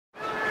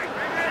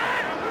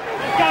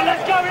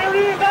I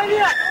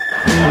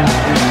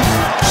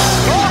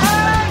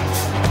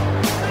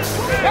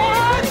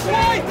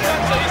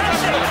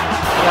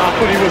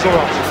thought he was all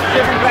right.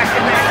 Give him back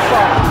in that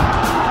spot.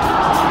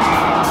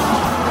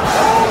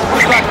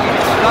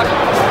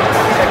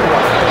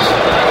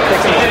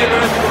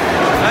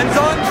 Hands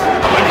on.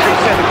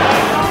 137.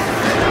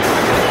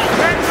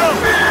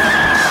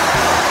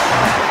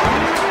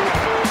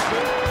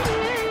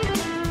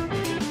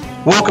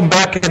 Welcome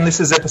back, and this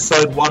is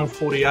episode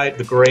 148,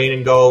 the Green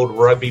and Gold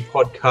Rugby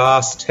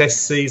Podcast.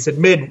 Test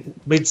season,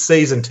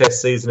 mid-season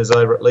test season is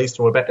over at least,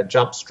 and we're about to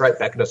jump straight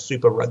back into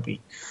Super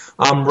Rugby.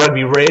 I'm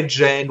Rugby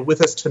Reg, and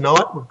with us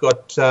tonight we've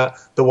got the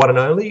one and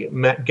only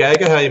Matt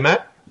Gager. How are you,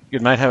 Matt?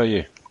 Good, mate. How are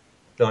you?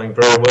 Going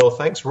very well,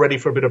 thanks. Ready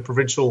for a bit of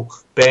provincial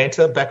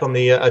banter back on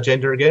the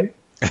agenda again?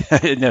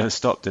 It never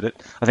stopped, did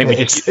it? I think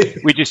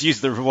we just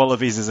used the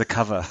Wallabies as a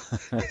cover.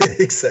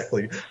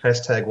 Exactly.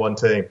 Hashtag one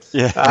team.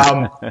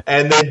 Yeah.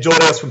 And then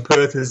joining us from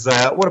Perth is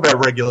one of our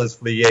regulars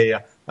for the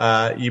year.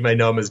 You may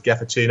know him as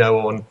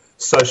Gaffuccino on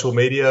social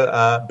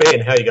media. Ben,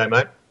 how you going,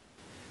 mate?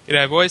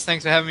 G'day, boys.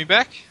 Thanks for having me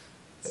back.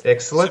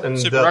 Excellent.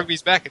 Super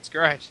Rugby's back. It's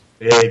great.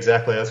 Yeah,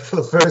 exactly. For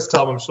the first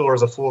time, I'm sure,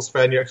 as a Force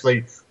fan, you're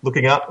actually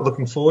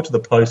looking forward to the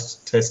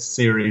post-test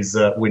series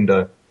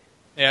window.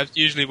 Yeah,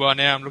 usually by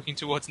now I'm looking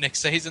towards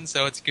next season,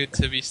 so it's good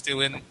to be still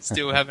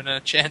having a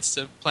chance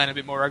to plan a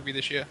bit more rugby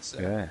this year.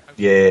 So,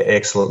 yeah,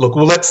 excellent. Look,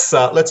 well, let's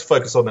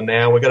focus on the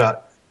now. We're going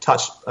to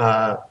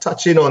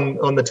touch in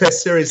on the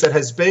test series that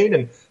has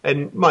been,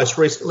 and most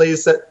recently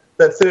is that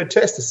third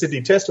test, the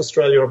Sydney Test.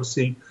 Australia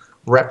obviously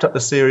wrapped up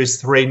the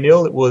series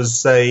 3-0. It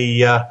was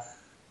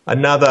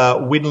another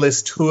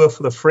winless tour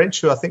for the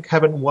French, who I think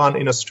haven't won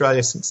in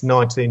Australia since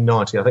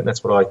 1990. I think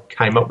that's what I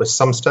came up with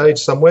some stage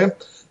somewhere.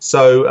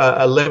 So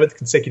 11th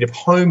consecutive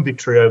home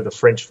victory over the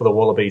French for the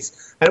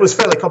Wallabies. And it was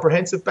fairly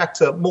comprehensive, back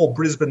to more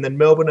Brisbane than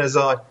Melbourne, as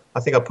I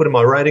think I put in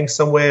my rating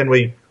somewhere, and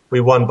we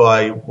won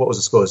by, what was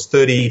the score? It was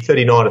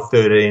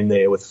 39-13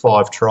 there with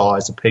 5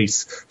 tries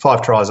apiece,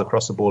 5 tries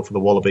across the board for the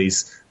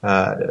Wallabies,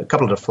 a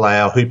couple of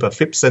DeFlower, Hooper,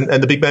 Phipps, and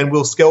the big man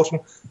Will Skelton.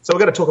 So we're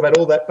going to talk about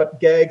all that,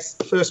 but Gags,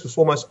 first and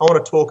foremost, I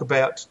want to talk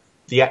about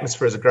the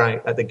atmosphere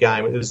at the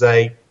game. It was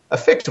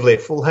effectively a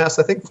full house,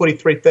 I think,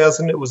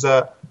 43,000. It was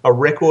a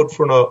record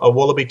for a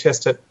Wallaby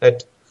test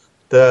at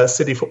the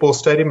Sydney Football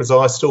Stadium, as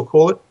I still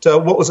call it.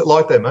 What was it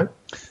like there, mate?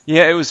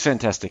 Yeah, it was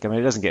fantastic. I mean,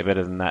 it doesn't get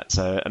better than that.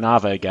 So an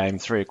Arvo game,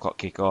 3 o'clock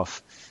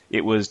kickoff.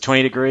 It was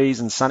 20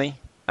 degrees and sunny,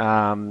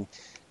 and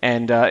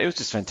it was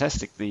just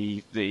fantastic.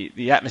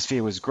 The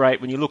atmosphere was great.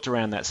 When you looked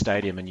around that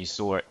stadium and you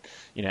saw it,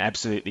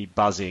 absolutely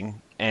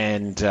buzzing,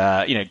 and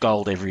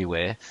gold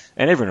everywhere,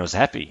 and everyone was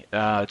happy.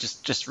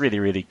 Just really,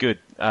 really good.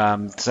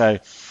 So.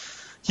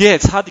 Yeah,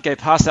 it's hard to go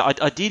past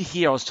that. I did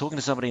hear, I was talking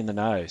to somebody in the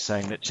know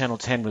saying that Channel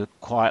 10 were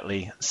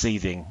quietly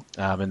seething,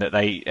 and that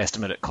they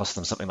estimate it cost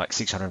them something like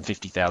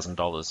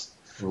 $650,000.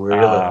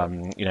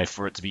 Really?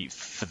 For it to be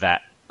for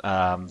that.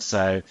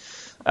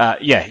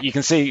 You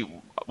can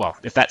see, well,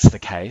 if that's the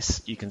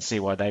case, you can see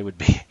why they would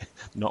be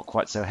not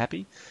quite so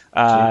happy.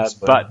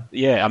 But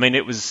yeah, I mean,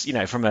 it was,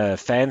 from a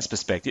fan's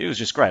perspective, it was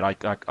just great.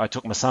 I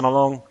took my son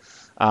along.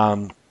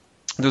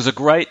 There was a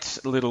great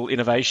little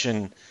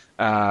innovation,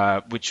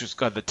 which was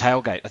got the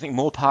tailgate. I think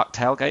Moore Park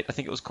tailgate, I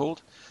think it was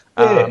called.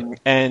 Yeah.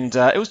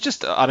 It was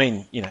just,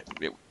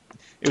 it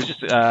was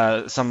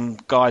just some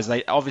guys,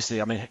 they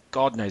obviously,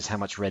 God knows how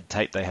much red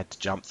tape they had to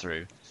jump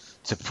through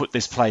to put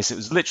this place. It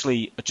was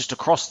literally just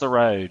across the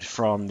road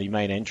from the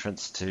main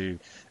entrance to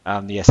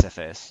the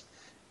SFS.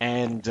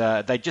 And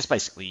they just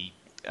basically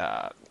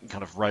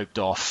kind of roped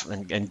off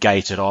and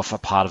gated off a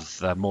part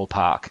of Moore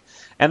Park.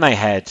 And they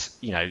had,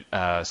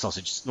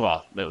 sausage.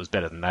 Well, it was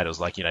better than that. It was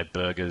like,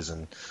 burgers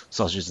and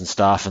sausages and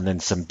stuff, and then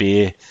some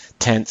beer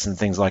tents and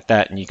things like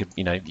that. And you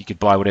could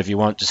buy whatever you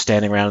want, just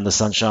standing around in the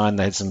sunshine.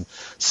 They had some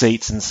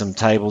seats and some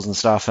tables and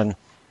stuff, and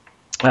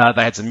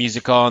they had some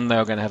music on. They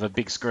were going to have a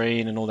big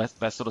screen and all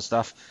that sort of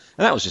stuff.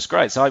 And that was just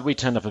great. So we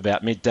turned up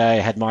about midday.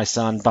 I had my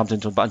son, bumped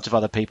into a bunch of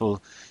other people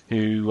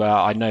who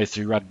I know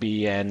through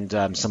rugby,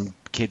 and some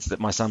kids that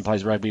my son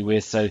plays rugby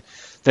with. So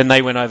then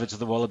they went over to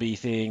the Wallaby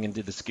thing and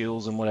did the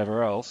skills and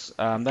whatever else.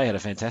 They had a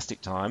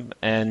fantastic time.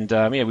 And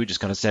we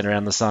just kind of sat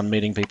around the sun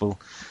meeting people,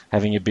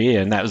 having a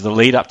beer. And that was the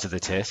lead up to the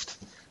test.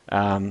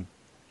 And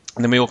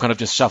then we all kind of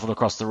just shuffled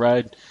across the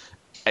road.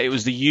 It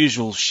was the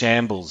usual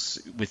shambles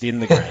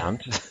within the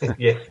ground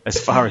as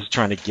far as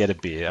trying to get a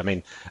beer. I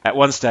mean, at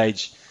one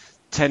stage,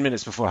 10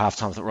 minutes before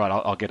halftime, I thought, right,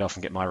 I'll get off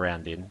and get my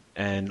round in.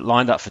 And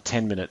lined up for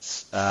 10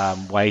 minutes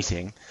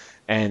waiting,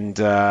 and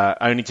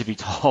only to be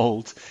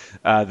told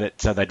that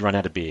they'd run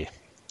out of beer.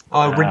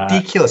 Oh,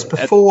 ridiculous.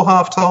 Before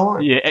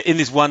half-time? Yeah, in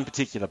this one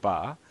particular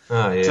bar.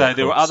 Oh, yeah, so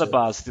there were other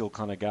bars still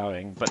kind of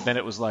going, but then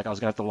it was like I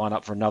was going to have to line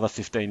up for another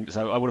 15,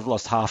 so I would have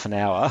lost half an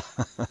hour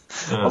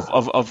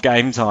of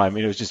game time.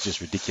 It was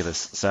just ridiculous.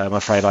 So I'm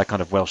afraid I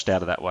kind of welshed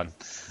out of that one.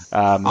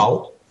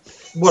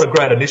 What a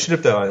great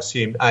initiative, though. I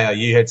assume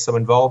ARU had some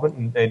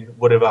involvement and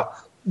whatever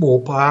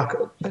Moore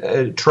Park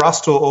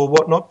Trust or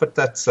whatnot, but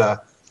that's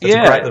It's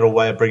a great little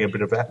way of bringing a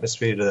bit of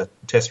atmosphere to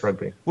Test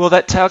rugby. Well,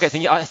 that tailgate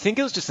thing, I think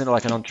it was just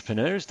like an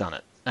entrepreneur who's done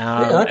it.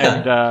 Okay.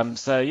 And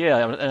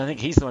I think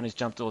he's the one who's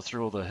jumped all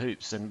through all the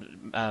hoops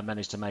and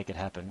managed to make it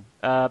happen.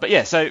 But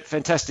yeah, so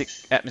fantastic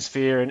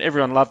atmosphere, and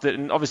everyone loved it.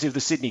 And obviously, with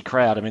the Sydney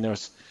crowd, I mean, there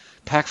was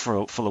packed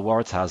full of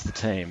Waratahs, the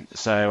team.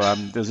 So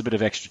there was a bit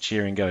of extra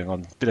cheering going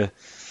on, bit of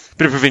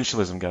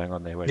provincialism going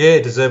on there.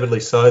 Yeah, deservedly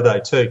so, though,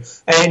 too.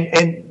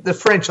 And the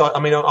French, I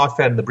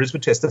found in the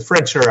Brisbane Test, the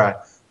French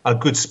are a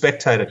good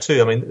spectator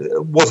too. I mean,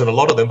 it wasn't a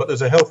lot of them, but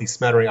there's a healthy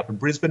smattering up in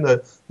Brisbane.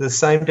 The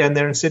same down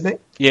there in Sydney?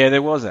 Yeah,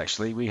 there was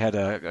actually. We had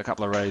a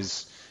couple of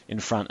rows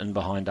in front and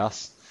behind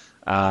us.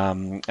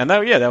 And they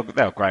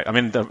were great. I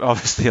mean, they're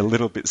obviously a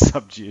little bit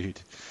subdued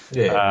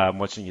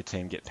watching your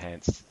team get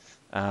pantsed.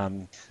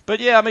 But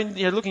yeah, I mean,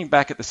 looking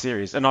back at the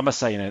series, and I must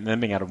say, them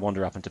being able to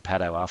wander up into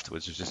Paddo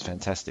afterwards was just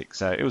fantastic.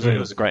 So it was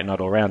a great night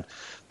all round.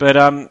 But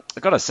I've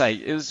got to say,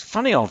 it was a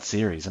funny old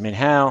series. I mean,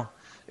 how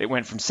it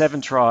went from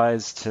 7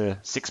 tries to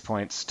 6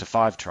 points to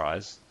 5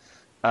 tries.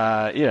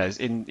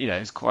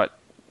 It's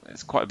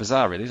quite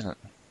bizarre, really, isn't it?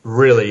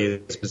 Really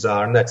is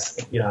bizarre, and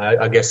that's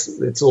I guess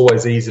it's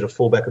always easy to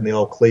fall back on the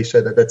old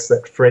cliche that's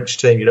that French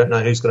team. You don't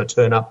know who's going to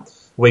turn up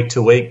week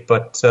to week,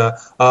 but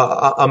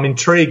I'm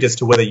intrigued as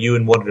to whether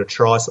Ewan wanted to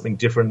try something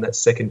different in that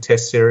second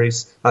Test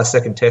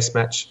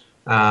match.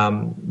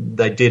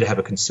 They did have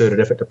a concerted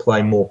effort to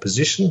play more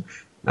position,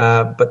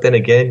 but then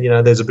again,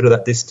 there's a bit of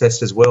that this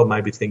Test as well.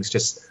 Maybe things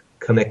just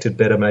connected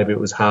better. Maybe it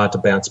was hard to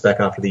bounce back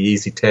after the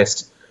easy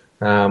Test.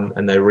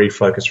 And they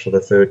refocused for the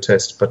third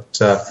Test. But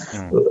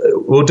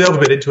we'll delve a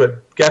bit into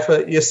it.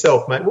 Gaffer,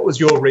 yourself, mate, what was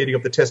your reading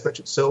of the Test match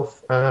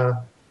itself?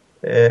 How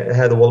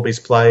the Wallabies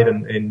played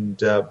and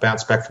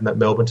bounced back from that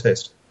Melbourne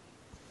Test?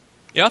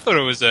 Yeah, I thought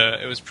it was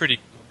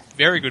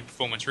very good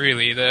performance.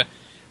 Really,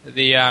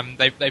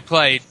 they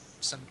played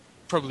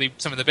probably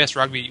some of the best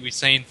rugby we've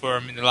seen for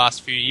them in the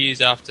last few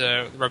years.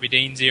 After the Robbie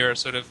Deans era,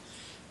 sort of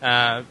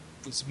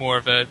was more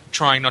of a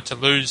trying not to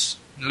lose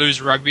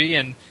rugby,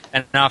 and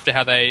after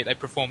how they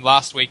performed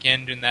last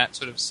weekend in that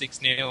sort of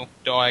 6-0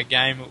 dire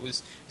game, it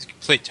was a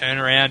complete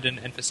turnaround.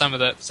 And for some of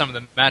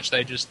the match,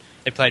 they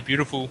played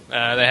beautiful. They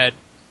had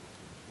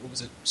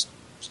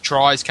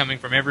tries coming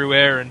from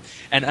everywhere, and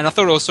I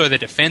thought also their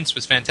defence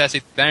was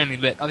fantastic. I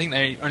think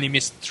they only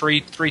missed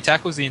three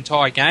tackles the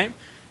entire game.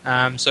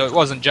 So it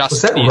wasn't just.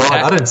 Was that right?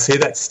 Attack. I didn't see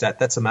that stat.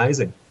 That's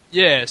amazing.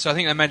 Yeah, so I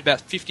think they made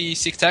about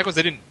 56 tackles.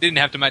 They didn't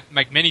have to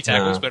make many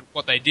tackles, but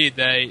what they did,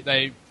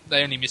 they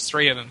only missed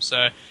 3 of them.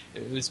 So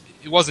it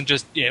wasn't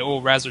just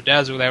all razzle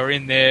dazzle. They were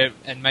in there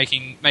and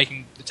making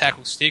the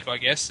tackles stick, I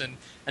guess, and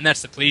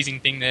that's the pleasing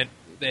thing, that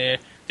they're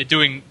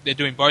doing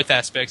both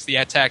aspects, the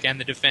attack and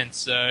the defence.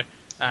 So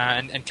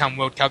and come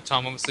World Cup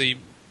time, obviously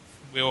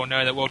we all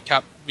know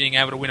that being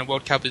able to win a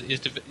World Cup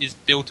is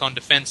built on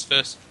defence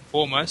first and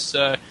foremost.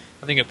 So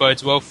I think it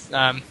bodes well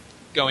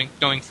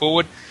going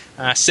forward.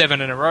 7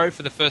 in a row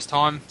for the first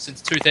time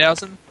since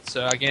 2000.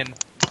 So again,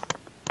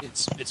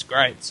 it's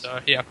great. So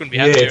yeah, I couldn't be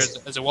happier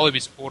as a Wallaby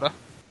supporter.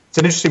 It's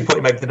an interesting point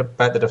you make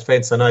about the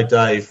defence. I know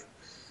Dave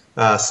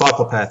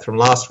Cyclopath from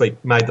last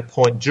week made the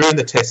point during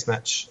the Test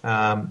match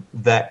that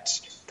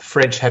the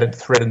French hadn't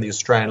threatened the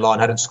Australian line,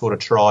 hadn't scored a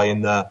try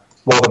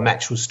while the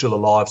match was still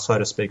alive, so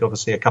to speak.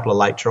 Obviously, a couple of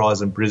late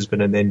tries in Brisbane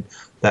and then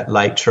that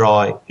late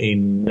try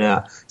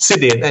in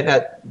Sydney, and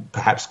that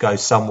perhaps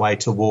goes some way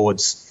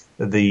towards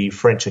the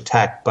French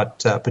attack, but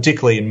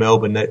particularly in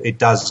Melbourne, it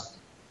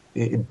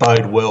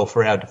bode well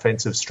for our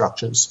defensive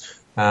structures,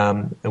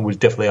 and was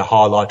definitely a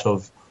highlight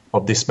of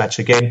this match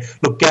again.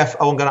 Look, Gaff,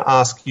 I'm going to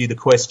ask you the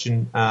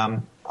question.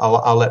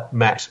 I'll let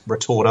Matt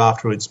retort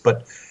afterwards,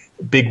 but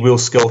Big Will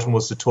Skelton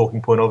was the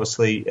talking point,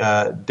 obviously,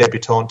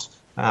 debutant.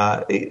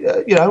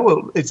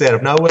 It's out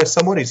of nowhere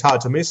somewhat. He's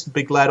hard to miss.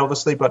 Big lad,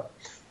 obviously, but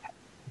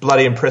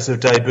bloody impressive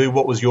debut.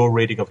 What was your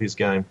reading of his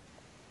game?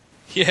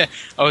 Yeah,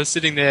 I was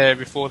sitting there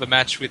before the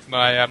match with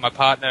my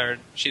partner,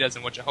 and she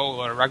doesn't watch a whole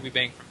lot of rugby,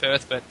 being from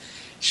Perth, but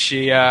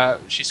she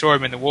saw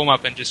him in the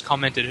warm-up and just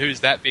commented, "Who's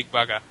that big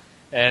bugger?"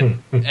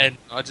 And and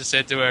I just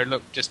said to her,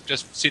 "Look, just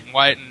sit and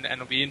wait, and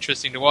it'll be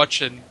interesting to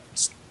watch." And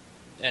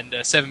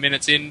 7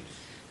 minutes in,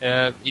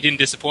 he didn't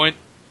disappoint.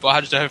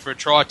 Barged over for a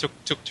try, took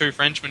 2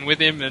 Frenchmen with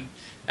him,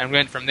 and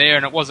went from there.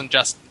 And it wasn't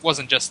just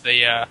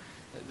the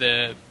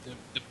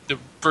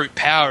brute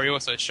power. He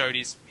also showed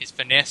his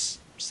finesse,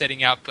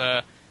 setting up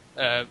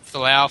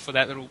Folau for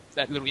that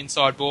little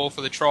inside ball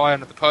for the try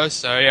under the post.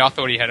 So yeah, I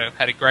thought he had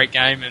a great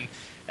game,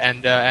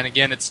 and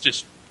again, it's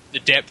just the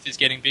depth is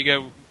getting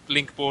bigger.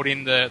 Link brought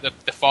in the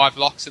 5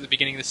 locks at the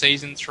beginning of the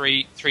season,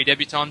 three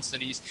debutants,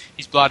 and he's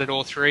blooded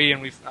all 3.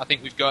 And I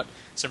think we've got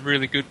some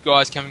really good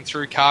guys coming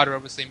through. Carter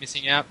obviously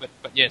missing out, but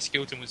yeah,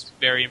 Skelton was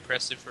very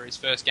impressive for his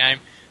first game.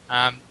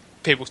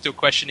 People still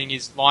questioning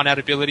his line-out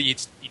ability.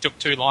 He took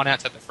 2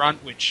 line-outs at the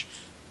front, which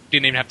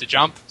didn't even have to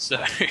jump.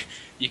 So if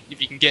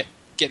you can get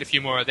a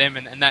few more of them,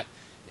 and that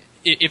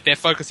if they're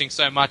focusing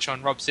so much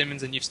on Rob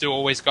Simmons, and you've still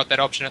always got that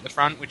option at the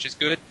front, which is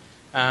good.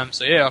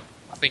 So yeah,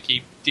 I think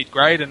he did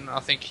great, and I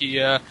think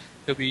he'll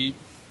be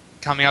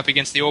coming up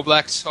against the All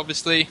Blacks,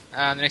 obviously.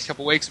 The next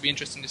couple of weeks will be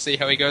interesting to see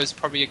how he goes,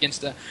 probably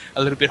against a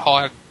little bit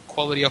higher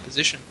quality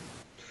opposition.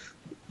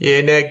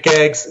 Yeah, now,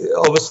 Gags,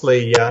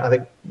 obviously, I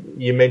think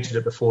you mentioned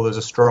it before, there's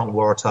a strong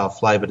Waratah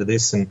flavour to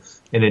this, and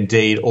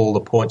indeed all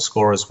the point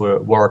scorers were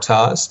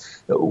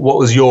Waratahs. What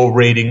was your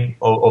reading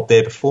of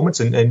their performance?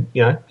 And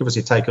give us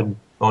your take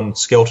on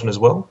Skelton as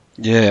well.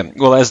 Yeah,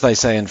 well, as they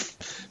say in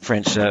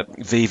French,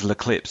 vive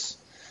l'eclipse.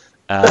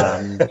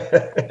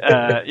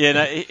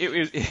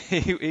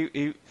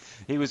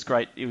 He was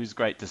great. It was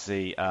great to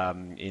see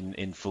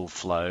in full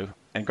flow,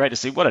 and great to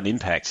see what an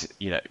impact,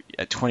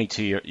 at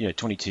 22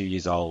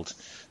 years old,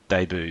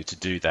 debut to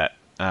do that.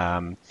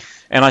 And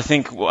I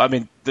think,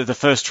 the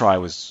first try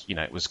was,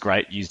 was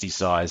great, used his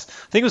size.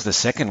 I think it was the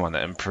second one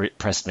that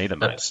impressed me the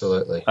most.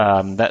 Absolutely.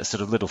 That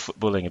sort of little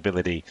footballing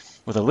ability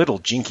with a little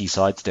jinky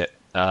sidestep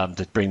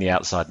to bring the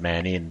outside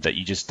man in that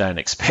you just don't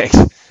expect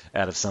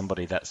out of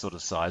somebody that sort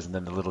of size, and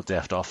then the little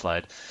deft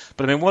offload.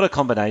 But what a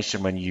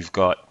combination when you've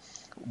got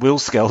Will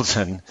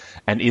Skelton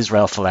and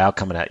Israel Folau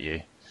coming at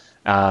you,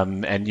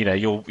 and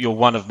you're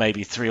one of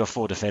maybe 3 or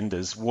 4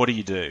 defenders. What do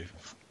you do?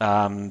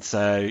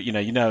 So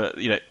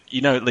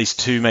at least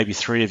 2, maybe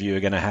 3 of you are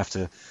going to have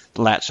to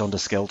latch onto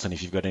Skelton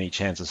if you've got any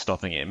chance of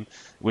stopping him,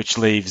 which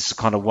leaves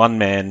kind of one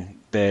man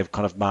there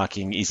kind of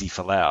marking Izzy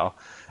Folau.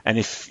 And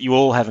if you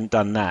all haven't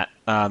done that,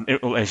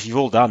 if you've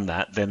all done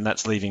that, then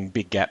that's leaving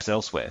big gaps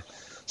elsewhere.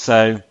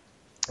 So,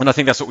 and I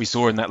think that's what we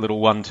saw in that little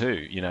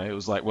 1-2. It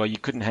was like, well, you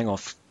couldn't hang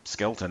off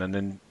Skelton, and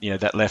then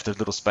that left a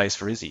little space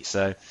for Izzy.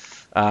 So,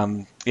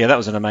 that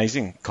was an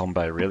amazing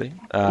combo, really.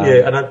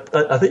 And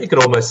I think you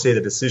could almost see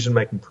the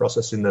decision-making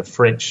process in the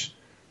French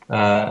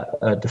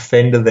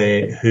defender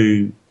there,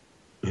 who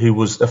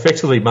was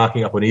effectively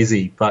marking up on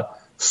Izzy,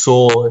 but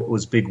saw it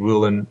was Big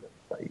Will, and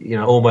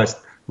almost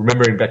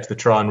remembering back to the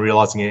try and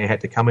realising he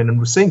had to come in. And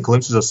we're seeing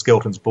glimpses of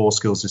Skelton's ball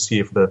skills this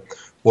year for the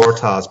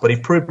Waratahs, but he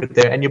proved it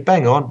there. And you're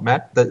bang on,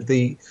 Matt.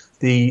 The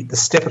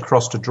step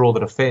across to draw the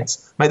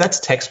defence, mate.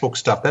 That's textbook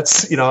stuff.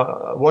 That's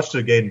I watched it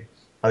again.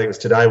 I think it was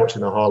today,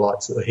 watching the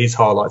highlights, his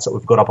highlights that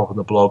we've got up on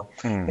the blog,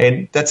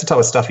 and that's the type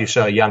of stuff you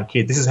show a young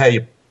kid. This is how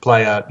you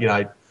play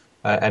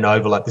an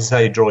overlap. This is how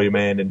you draw your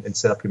man and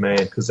set up your man,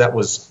 because that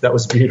was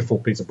a beautiful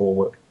piece of ball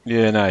work.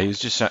 Yeah, no, he was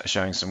just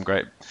showing some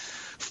great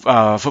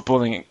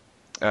footballing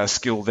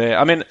skill there.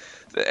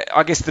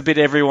 I guess the bit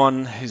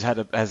everyone who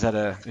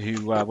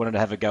wanted to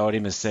have a go at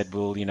him has said,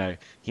 well,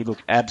 he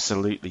looked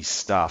absolutely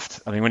stuffed.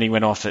 When he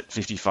went off at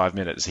 55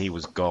 minutes, he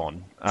was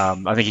gone.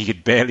 I think he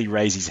could barely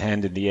raise his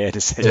hand in the air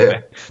to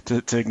say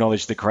to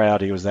acknowledge the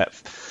crowd. He was that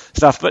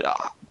stuffed. But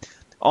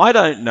I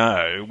don't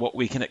know what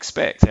we can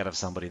expect out of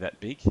somebody that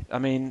big.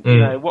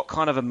 What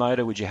kind of a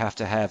motor would you have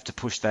to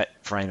push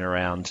that frame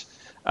around,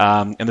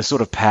 and the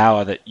sort of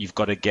power that you've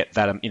got to get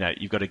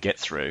you've got to get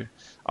through.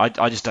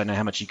 I just don't know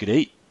how much you could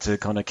eat to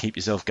kind of keep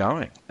yourself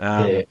going.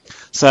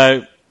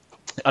 So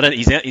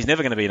he's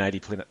never going to be an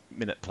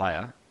 80-minute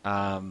player.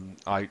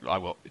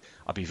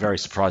 I'd be very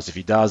surprised if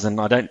he does,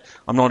 and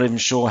I'm not even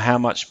sure how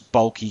much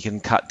bulk he can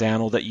cut down,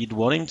 or that you'd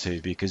want him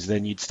to, because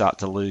then you'd start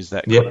to lose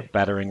that kind of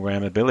battering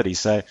ram ability.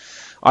 So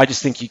I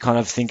just think you kind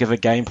of think of a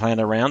game plan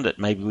around it.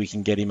 Maybe we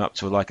can get him up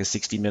to like a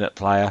 60-minute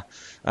player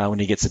when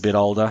he gets a bit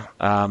older,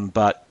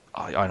 but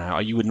I know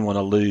you wouldn't want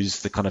to lose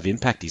the kind of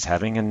impact he's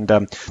having. And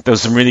there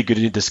was some really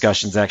good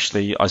discussions,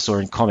 actually, I saw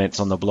in comments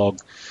on the blog,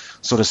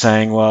 sort of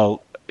saying,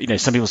 well,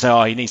 some people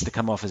say, he needs to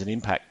come off as an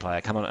impact player.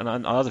 Come on,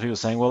 and other people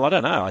saying, well, I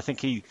don't know. I think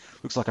he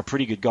looks like a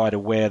pretty good guy to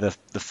wear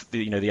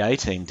the A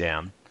team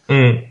down,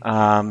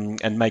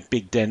 and make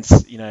big dents,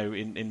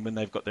 in when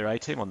they've got their A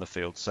team on the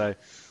field. So,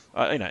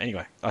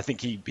 anyway, I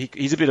think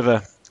he's a bit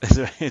of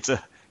it's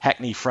a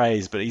hackney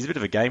phrase, but he's a bit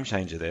of a game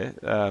changer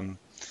there.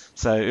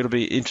 So it'll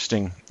be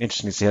interesting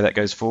to see how that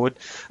goes forward.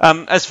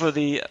 As for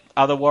the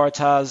other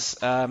Waratahs,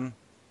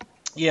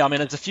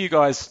 there's a few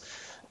guys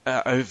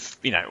I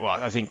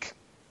think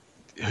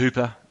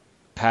Hooper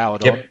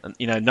powered on.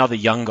 Another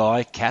young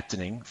guy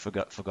captaining, for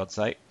God's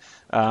sake.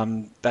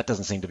 That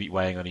doesn't seem to be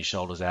weighing on his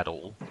shoulders at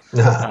all.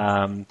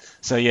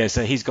 So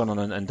he's gone on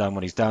and done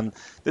what he's done.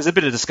 There's a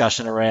bit of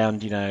discussion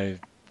around,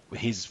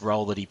 his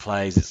role that he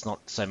plays. It's not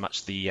so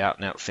much the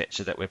out-and-out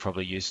fetcher that we're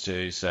probably used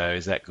to. So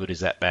is that good?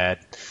 Is that bad?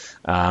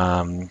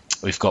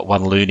 We've got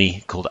one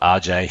loony called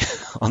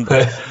RJ on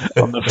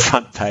the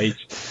front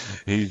page,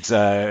 who's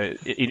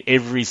in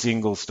every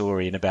single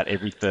story, in about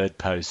every third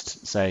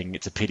post, saying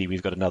it's a pity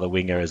we've got another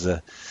winger as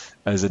a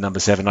number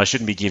 7. I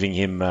shouldn't be giving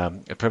him. I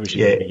probably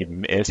shouldn't be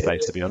giving him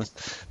airspace, to be honest.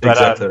 But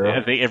exactly right.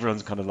 I think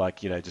everyone's kind of like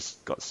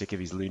just got sick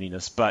of his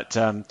looniness. But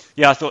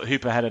I thought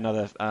Hooper had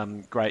another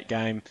great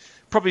game.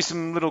 Probably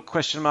some little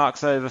question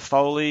marks over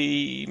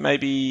Foley.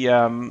 Maybe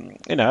I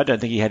don't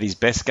think he had his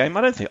best game.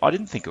 I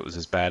didn't think it was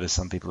as bad as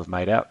some people have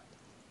made out.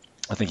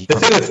 I think the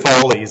thing with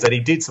Foley is that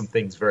he did some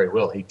things very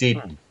well. He did.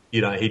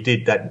 He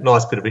did that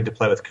nice bit of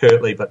interplay with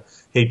Kirtley, but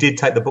he did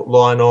take the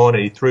line on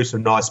and he threw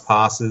some nice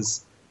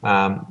passes.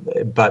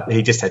 But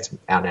he just had some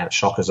out-and-out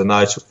shockers, and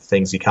those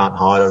things you can't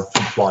hide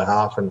from fly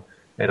half. And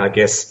I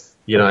guess,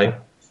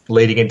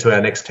 leading into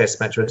our next Test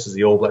match versus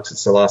the All Blacks.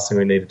 It's the last thing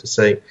we needed to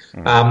see.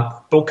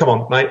 But come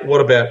on, mate,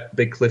 what about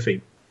Big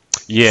Cliffy?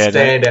 Yeah,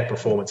 standout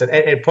performance,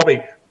 and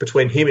probably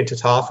between him and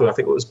Tatafu, I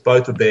think it was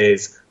both of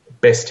theirs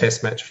best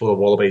Test match for the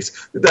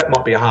Wallabies. That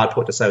might be a hard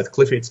point to say with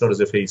Cliffy. It's not as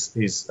if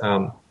he's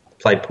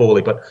played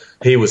poorly, but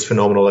he was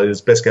phenomenal. It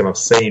was the best game I've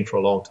seen for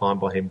a long time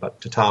by him.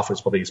 But Tatafu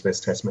is probably his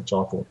best Test match,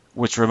 I thought.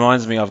 Which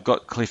reminds me, I've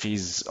got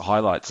Cliffy's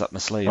highlights up my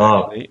sleeve.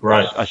 Oh,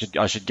 right.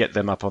 I should get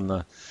them up on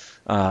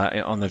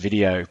the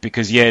video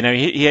because he had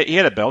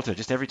a belter.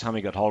 Just every time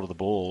he got hold of the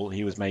ball,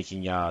 he was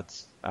making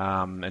yards.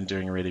 And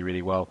doing really,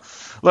 really well.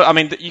 Look, I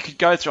mean, you could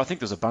go through. I think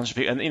there's a bunch of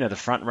people, and the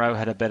front row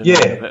had a better night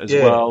of it as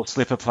well.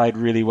 Slipper played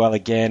really well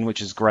again,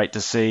 which is great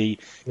to see.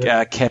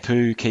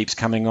 Kepu keeps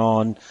coming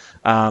on.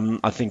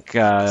 I think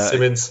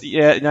Simmons.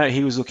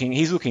 He's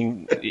looking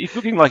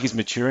like he's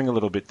maturing a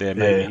little bit there,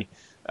 maybe.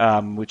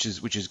 Which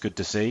is good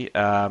to see.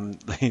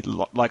 He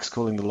likes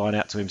calling the line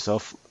out to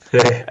himself,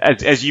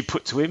 as you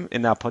put to him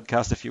in our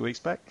podcast a few weeks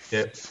back.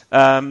 Yeah.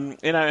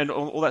 And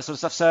all that sort of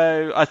stuff.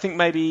 So I think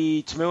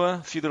maybe Tamua,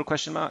 a few little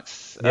question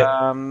marks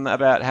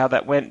about how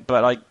that went,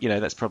 but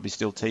that's probably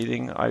still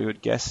teething. I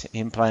would guess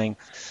him playing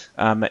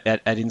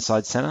at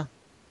inside centre.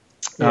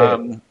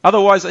 Yeah.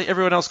 Otherwise,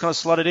 everyone else kind of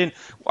slotted in.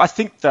 I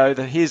think though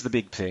that here's the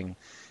big thing.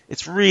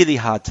 It's really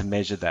hard to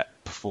measure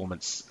that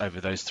performance over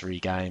those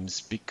 3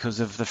 games because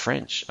of the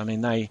French. I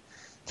mean,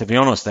 to be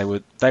honest, they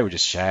were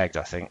just shagged,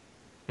 I think.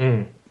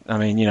 Mm. I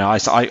mean, I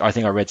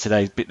think I read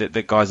today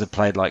that guys have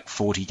played like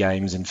 40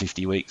 games in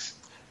 50 weeks.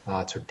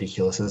 It's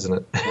ridiculous, isn't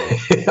it?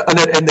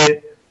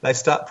 and they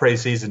start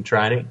pre-season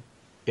training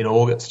in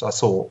August, I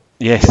saw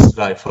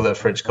yesterday for the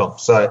French comp.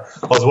 So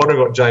I was wondering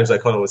what James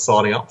O'Connor was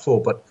signing up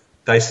for, but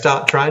they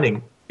start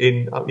training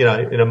in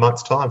a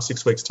month's time,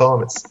 6 weeks'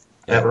 time. It's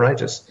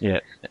outrageous. Yeah.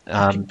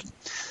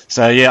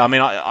 So I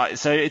mean,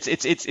 so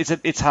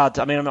it's hard.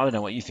 I don't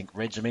know what you think,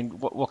 Reg. I mean,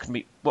 what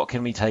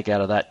can we take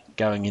out of that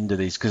going into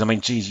these? Because I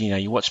mean, geez,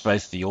 you watch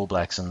both the All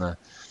Blacks and the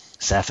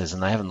Saffers,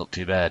 and they haven't looked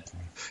too bad.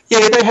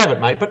 Yeah, they haven't,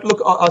 mate. But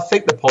look, I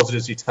think the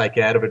positives you take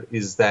out of it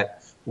is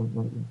that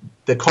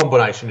the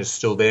combination is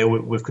still there.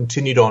 We've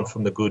continued on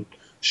from the good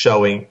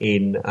showing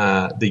in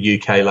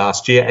the UK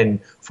last year,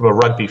 and from a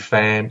rugby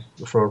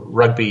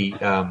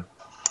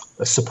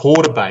a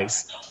supporter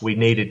base, we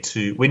needed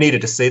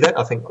to see that.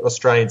 I think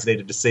Australians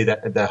needed to see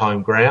that at their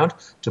home ground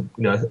to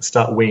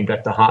start winning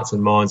back the hearts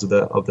and minds of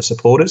the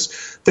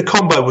supporters. The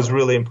combo was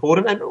really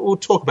important, and we'll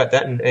talk about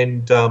that.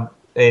 And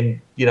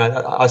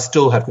I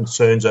still have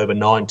concerns over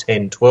 9,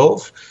 10,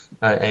 12,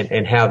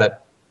 and how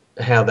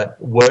that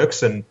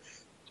works. And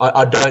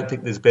I don't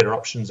think there's better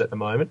options at the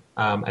moment,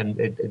 and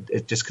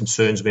it just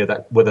concerns me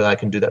that whether they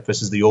can do that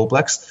versus the All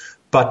Blacks.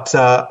 But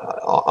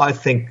I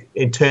think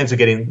in terms of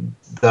getting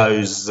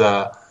those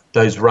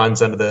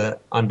runs under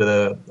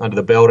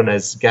the belt, and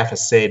as Gaffer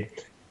said,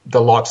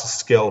 the likes of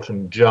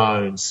Skelton,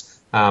 Jones,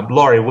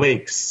 Laurie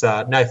Weeks,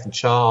 Nathan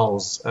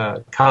Charles,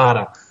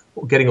 Carter,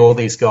 getting all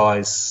these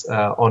guys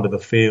onto the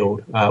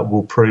field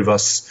will prove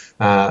us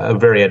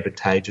very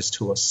advantageous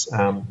to us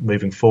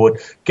moving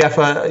forward.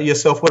 Gaffer,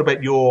 yourself, what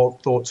about your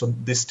thoughts on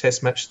this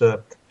Test match,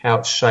 how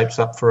it shapes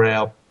up for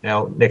our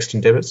next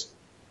endeavours?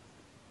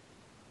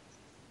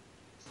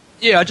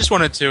 Yeah, I just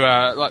wanted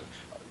to,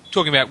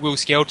 talking about Will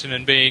Skelton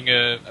and being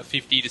a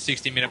 50 to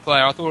 60-minute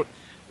player, I thought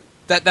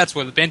that's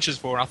what the bench is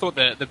for. And I thought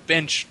the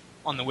bench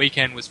on the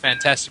weekend was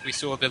fantastic. We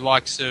saw the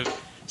likes of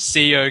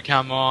CEO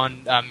come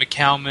on,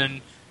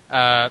 McCalman,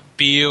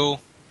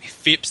 Beale,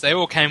 Phipps, they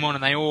all came on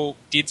and they all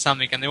did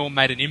something and they all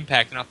made an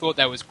impact, and I thought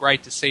that was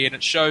great to see, and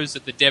it shows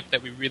that the depth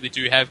that we really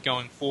do have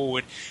going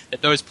forward,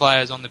 that those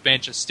players on the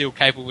bench are still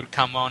capable to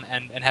come on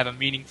and have a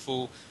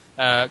meaningful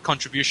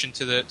contribution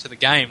to the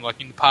game.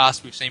 Like in the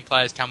past, we've seen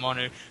players come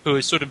on who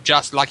are sort of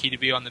just lucky to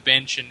be on the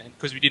bench, and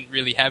because we didn't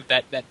really have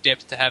that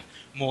depth to have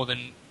more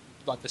than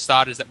like the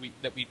starters that we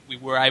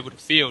were able to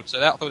field. So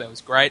I thought that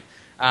was great.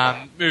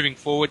 Moving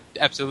forward,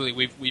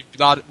 absolutely,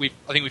 I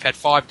think we've had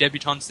 5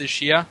 debutants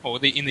this year,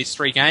 in these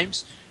 3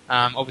 games.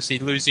 Obviously,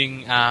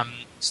 losing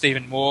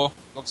Stephen Moore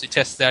obviously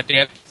tests our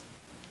depth.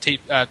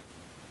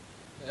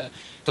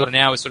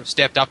 Now has sort of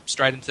stepped up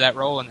straight into that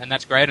role, and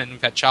that's great. And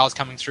we've had Charles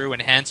coming through,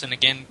 and Hansen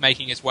again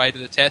making his way to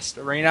the Test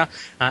arena,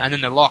 and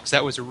then the locks.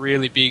 That was a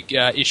really big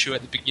issue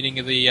at the beginning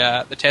of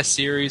the Test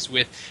series,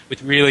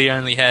 with really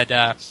only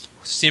had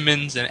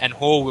Simmons and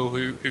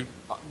Horwill, who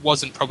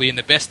wasn't probably in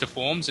the best of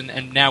forms,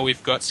 and now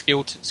we've got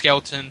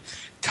Skelton,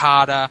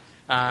 Carter,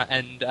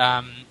 and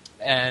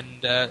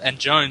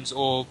Jones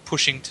all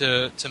pushing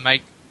to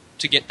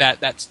get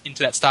that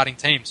into that starting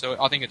team.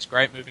 So I think it's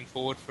great moving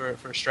forward for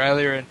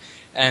Australia,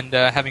 and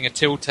having a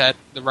tilt at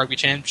the Rugby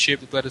Championship,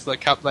 the Bledisloe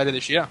Cup later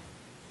this year.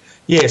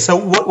 Yeah, so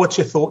what's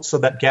your thoughts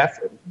on that, Gaff?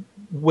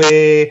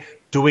 Where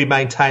do we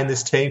maintain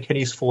this team? Can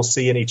you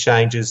foresee any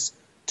changes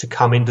to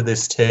come into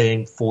this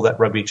team for that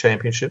Rugby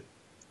Championship?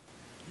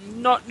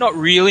 Not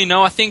really,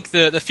 no. I think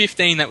the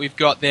 15 that we've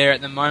got there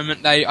at the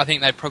moment, I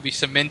think they probably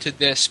cemented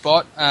their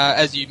spot.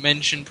 As you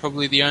mentioned,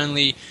 probably the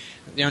only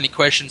The only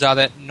questions are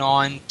that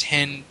 9,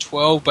 10,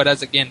 12, but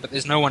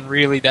there's no one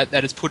really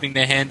that is putting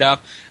their hand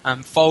up.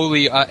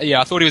 Foley,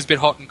 I thought he was a bit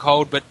hot and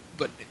cold, but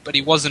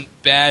he wasn't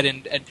bad,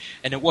 and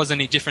it wasn't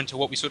any different to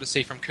what we sort of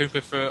see from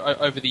Cooper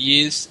over the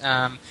years.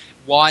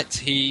 White,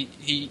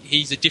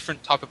 he's a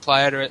different type of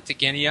player to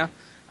Genia,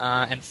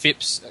 and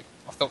Phipps.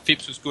 I thought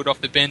Phipps was good off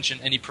the bench,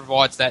 and he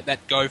provides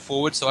that go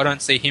forward. So I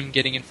don't see him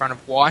getting in front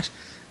of White.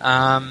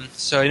 I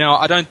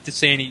don't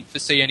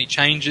foresee any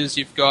changes.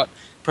 You've got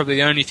probably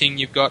the only thing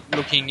you've got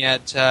looking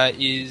at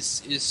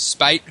is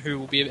Spate, who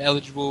will be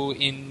eligible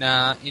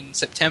in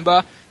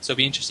September. So it'll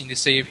be interesting to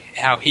see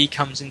how he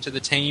comes into the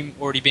team,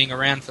 already being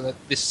around for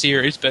this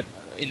series, but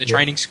in the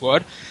training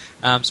squad.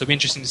 So it'll be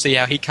interesting to see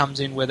how he comes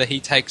in, whether he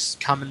takes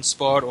Cummins'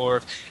 spot or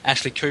if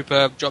Ashley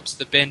Cooper drops to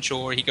the bench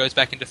or he goes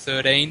back into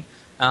 13.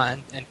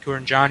 And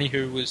Kuranjani,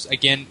 who was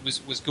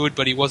good,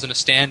 but he wasn't a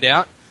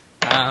standout.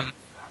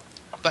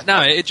 But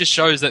no, it just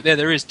shows that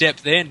there is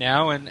depth there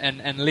now,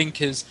 and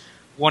Link is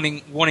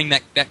wanting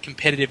that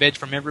competitive edge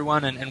from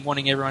everyone, and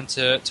wanting everyone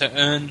to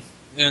earn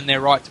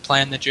their right to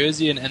play in the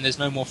jersey, and there's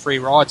no more free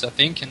rides, I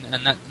think, and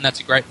that's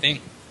a great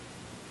thing.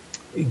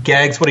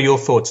 Gags, what are your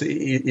thoughts?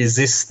 Is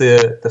this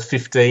the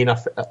 15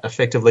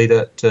 effectively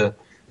to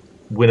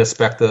win us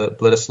back the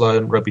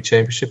Bledisloe Rugby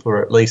Championship,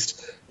 or at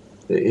least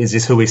is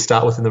this who we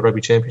start with in the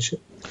Rugby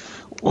Championship?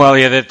 Well,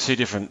 yeah, they're two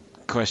different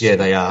questions. Yeah,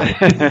 they are.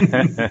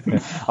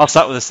 I'll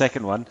start with the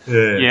second one.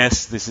 Yeah.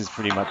 Yes, this is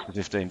pretty much the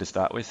 15 to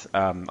start with.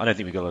 I don't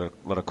think we've got a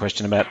lot of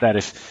question about that.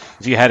 If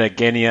you had a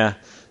Genia,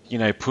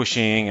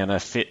 pushing, and a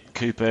fit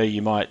Cooper,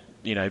 you might,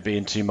 be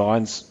in two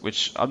minds,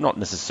 which I'm not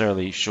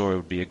necessarily sure it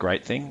would be a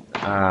great thing.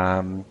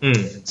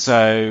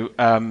 So,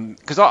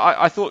 because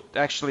I thought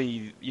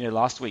actually,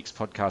 last week's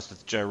podcast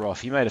with Joe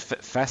Roth, he made a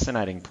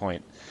fascinating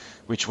point,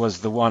 which was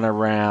the one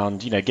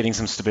around, getting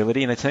some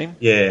stability in a team.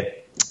 Yeah.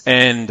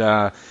 And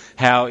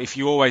how if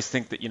you always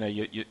think that,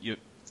 your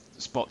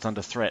spot's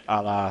under threat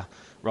a la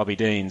Robbie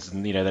Deans,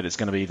 and, that it's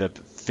going to be the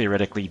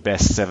theoretically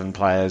best 7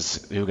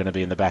 players who are going to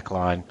be in the back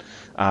line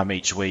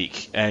each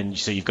week, and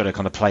so you've got to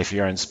kind of play for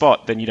your own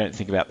spot, then you don't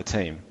think about the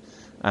team.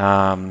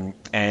 And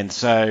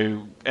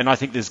I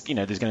think there's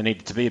going to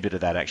need to be a bit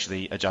of that,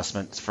 actually,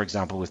 adjustments, for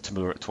example, with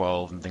Tamura at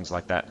 12 and things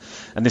like that.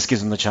 And this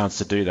gives them the chance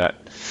to do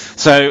that.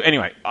 So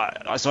anyway,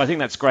 I think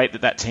that's great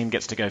that team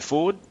gets to go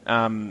forward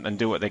and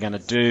do what they're going to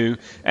do.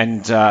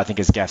 And I think,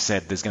 as Gaff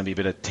said, there's going to be a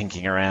bit of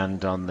tinking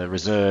around on the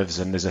reserves,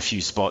 and there's a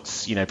few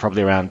spots,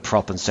 probably around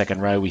prop and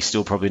second row we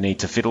still probably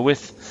need to fiddle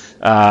with.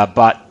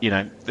 But,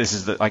 this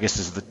is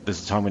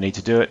the time we need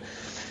to do it.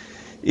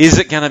 Is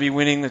it going to be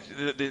winning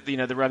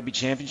the rugby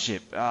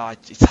championship?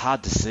 It's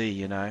hard to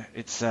see.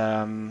 It's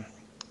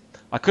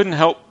I couldn't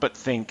help but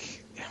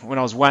think when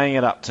I was weighing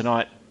it up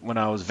tonight when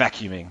I was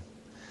vacuuming.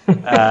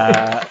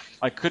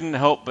 I couldn't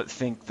help but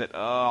think that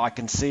I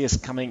can see us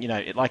coming.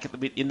 Like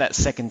in that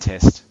second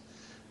test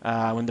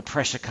when the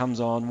pressure comes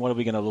on. What are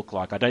we going to look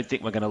like? I don't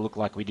think we're going to look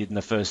like we did in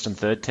the first and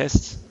third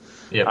tests.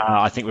 Yep.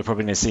 I think we're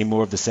probably going to see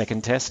more of the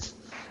second test,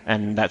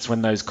 and that's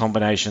when those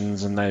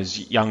combinations and those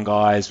young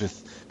guys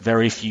with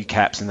very few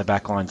caps in the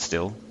back line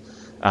still,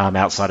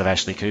 outside of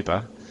Ashley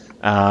Cooper,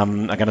 are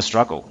going to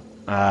struggle.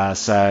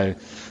 So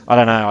I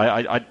don't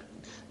know.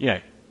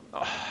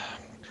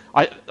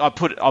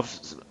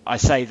 I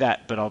say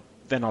that, but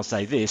I'll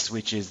say this,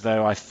 which is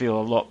though I feel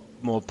a lot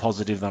more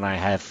positive than I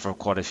have for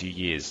quite a few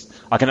years.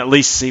 I can at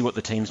least see what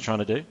the team's trying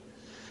to do,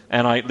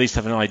 and I at least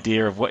have an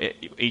idea of what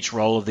each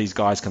role of these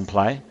guys can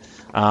play.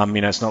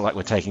 It's not like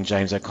we're taking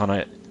James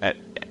O'Connor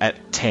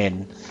at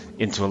 10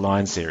 into a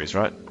Lions series,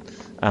 right?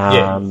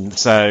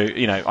 So,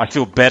 I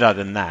feel better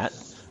than that,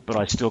 but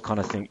I still kind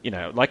of think,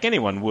 like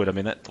anyone would. I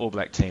mean, that All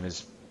Black team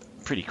is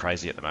pretty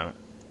crazy at the moment.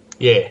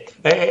 Yeah.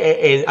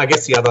 And I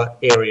guess the other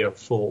area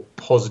for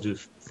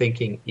positive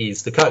thinking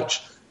is the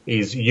coach,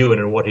 is Ewan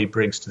and what he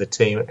brings to the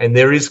team. And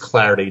there is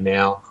clarity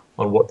now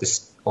on what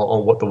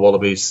the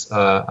Wallabies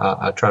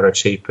are trying to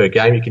achieve per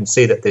game. You can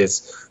see that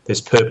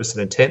there's purpose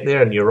and intent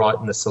there, and you're right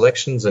in the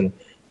selections, and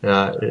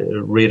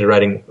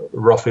reiterating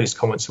Roffy's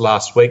comments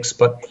last week's,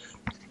 but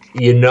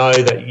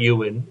that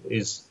Ewan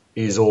is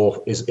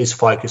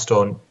focused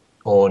on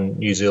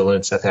New Zealand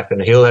and South Africa,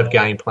 and he'll have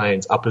game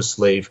plans up his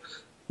sleeve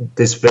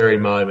this very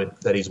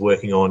moment that he's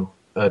working on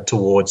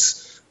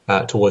towards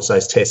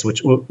those tests,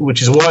 which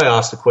is why I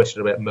asked the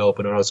question about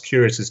Melbourne, and I was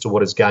curious as to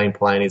what his game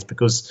plan is,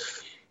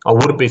 because I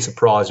wouldn't be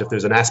surprised if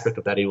there's an aspect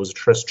of that he was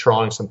just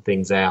trying some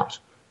things out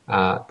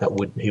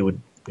that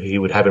he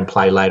would have in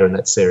play later in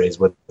that series,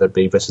 whether it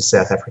be versus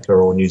South Africa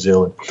or New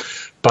Zealand.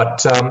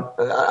 But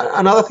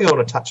another thing I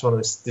want to touch on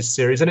this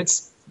series, and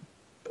it's,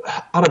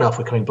 I don't know if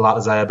we're coming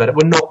blasé about it.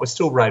 We're not. We're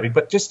still raving,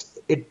 but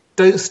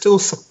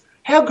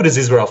how good is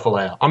Israel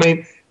Folau? I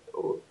mean,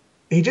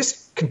 he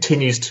just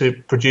continues to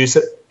produce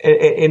it.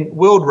 In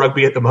world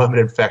rugby at the moment,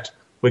 in fact,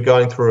 we're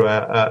going through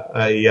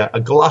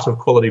a glut of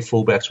quality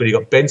fullbacks where you've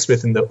got Ben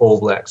Smith in the All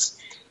Blacks,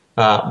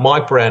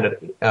 Mike Brown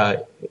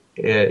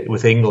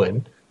with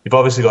England. You've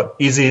obviously got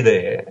Izzy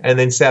there, and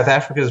then South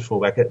Africa's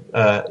fullback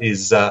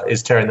is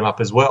tearing them up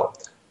as well.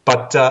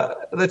 But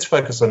let's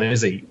focus on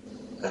Izzy.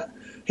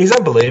 he's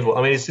unbelievable.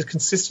 I mean, his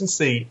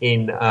consistency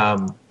in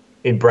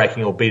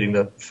breaking or beating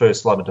the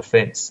first line of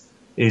defence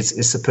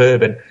is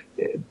superb, and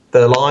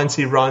the lines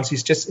he runs,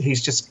 he's just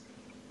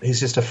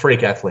a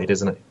freak athlete,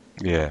 isn't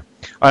he? Yeah,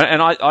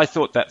 and I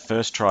thought that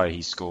first try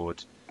he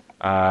scored,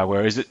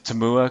 where is it?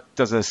 Tamua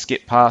does a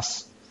skip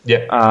pass,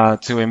 to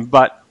him,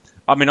 but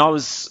I mean, I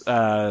was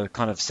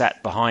kind of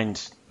sat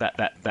behind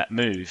that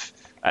move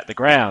at the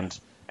ground.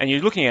 And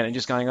you're looking at it and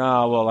just going,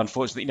 oh, well,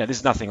 unfortunately,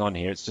 there's nothing on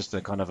here. It's just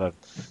a kind of a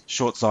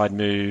short side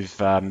move.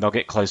 They'll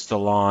get close to the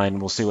line.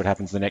 We'll see what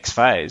happens in the next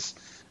phase.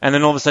 And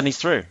then all of a sudden he's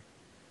through.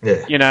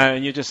 Yeah.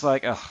 And you're just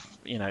like, oh,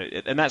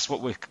 and that's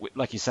what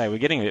like you say, we're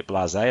getting a bit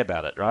blasé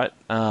about it, right?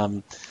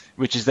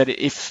 Which is that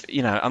if,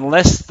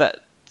 unless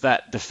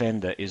that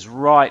defender is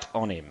right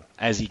on him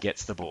as he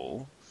gets the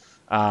ball,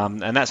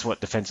 and that's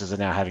what defenses are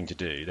now having to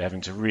do. They're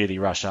having to really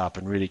rush up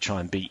and really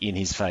try and be in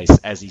his face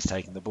as he's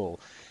taking the ball.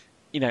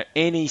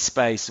 Any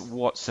space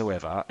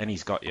whatsoever, and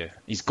he's got you.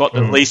 He's got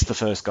at least the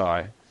first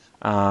guy.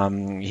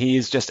 He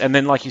is just, and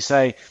then like you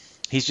say,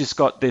 he's just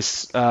got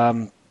this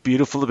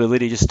beautiful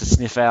ability just to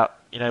sniff out,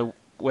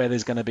 where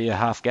there's going to be a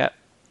half gap.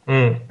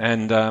 And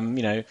and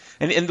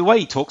the way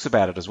he talks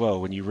about it as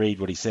well, when you read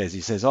what he says,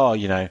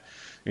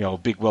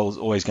 Bigwell's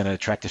always going to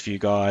attract a few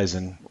guys,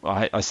 and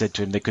I said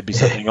to him there could be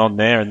something on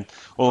there, and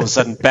all of a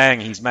sudden, bang,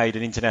 he's made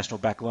an international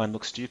back line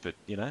look stupid.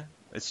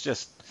 It's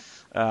just.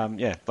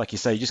 Like you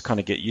say, you just kind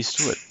of get used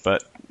to it,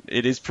 but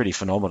it is pretty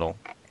phenomenal.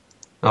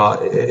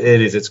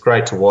 It is. It's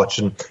great to watch,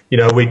 and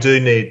we do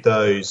need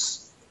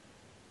those.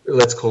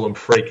 Let's call them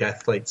freak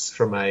athletes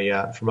from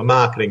a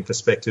marketing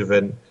perspective.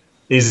 And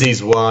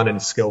Izzy's one,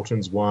 and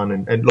Skelton's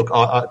one, and look,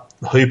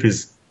 Hoop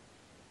is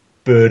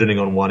burdening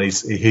on one.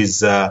 He's playing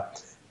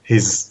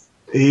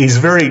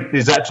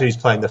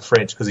the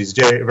French because he's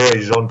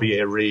very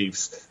Jean-Pierre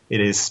Rives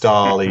in his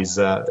style. He's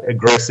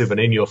aggressive and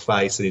in your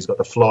face, and he's got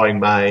the flowing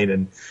mane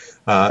and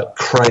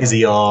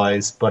crazy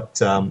eyes. But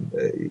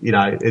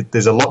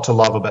there's a lot to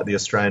love about the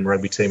Australian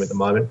rugby team at the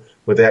moment.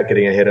 Without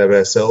getting ahead of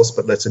ourselves,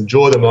 but let's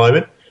enjoy the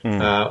moment.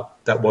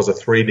 That was a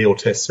 3-0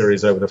 Test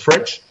series over the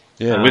French.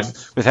 Yeah,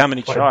 with how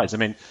many tries? I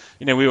mean,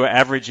 we were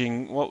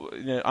averaging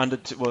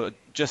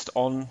just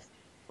on.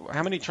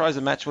 How many tries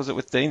a match was it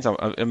with Deans? I'm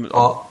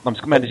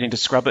managing to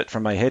scrub it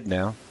from my head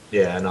now.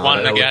 Yeah, no.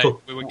 One a game.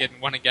 We were getting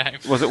one a game.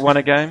 Was it one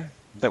a game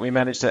that we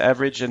managed to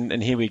average?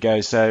 And here we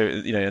go. So,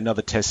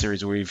 another Test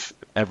series where we've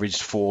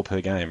averaged 4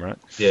 per game, right?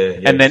 Yeah.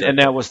 And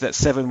now was that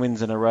 7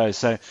 wins in a row.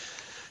 So,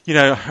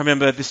 I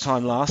remember this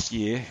time last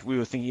year we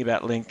were thinking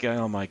about Link going,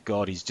 oh my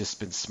God, he's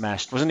just been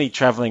smashed. Wasn't he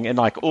travelling? And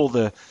like all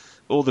the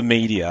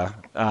media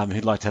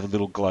who'd like to have a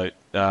little gloat,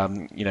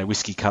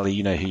 Whiskey Cully,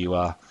 you know who you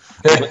are.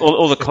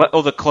 all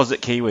the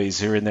closet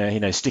Kiwis who are in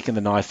there, sticking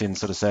the knife in,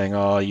 sort of saying,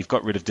 "Oh, you've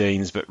got rid of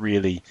Deans, but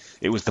really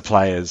it was the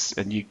players,"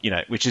 and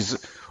which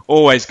is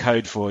always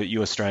code for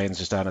you Australians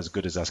just aren't as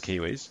good as us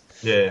Kiwis.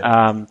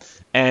 Yeah.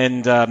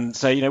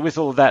 So with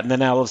all of that, and then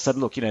now all of a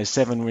sudden, look,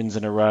 7 wins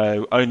in a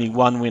row, only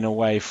 1 win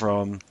away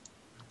from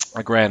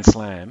a Grand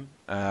Slam,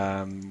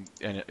 and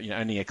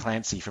only a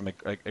Clancy from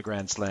a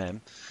Grand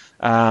Slam.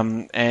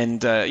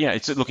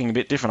 It's looking a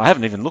bit different. I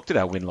haven't even looked at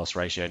our win-loss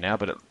ratio now,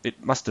 but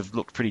it must have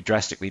looked pretty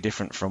drastically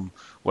different from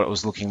what it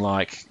was looking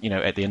like,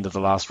 at the end of the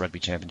last Rugby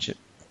Championship.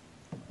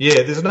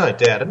 Yeah, there's no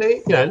doubt.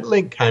 And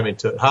Link came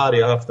into it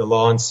hardy after the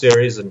Lions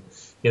series, and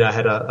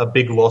had a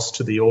big loss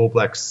to the All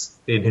Blacks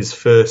in his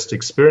first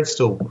experience.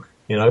 Still,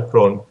 put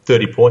on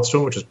 30 points to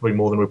him, which is probably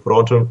more than we put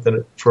on to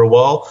him for a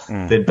while.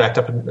 Then backed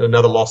up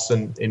another loss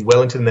in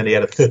Wellington, and then he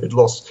had a third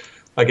loss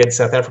against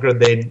South Africa,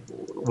 and then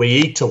we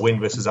eat to win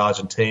versus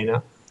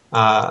Argentina,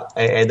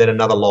 and then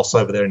another loss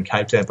over there in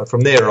Cape Town. But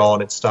from there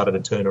on, it started to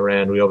turn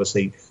around. We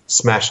obviously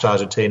smashed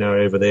Argentina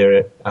over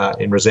there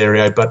in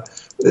Rosario, but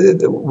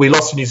we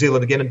lost to New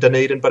Zealand again in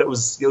Dunedin. But it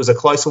was a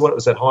closer one. It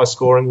was that high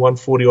scoring one,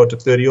 40 odd to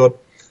 30 odd.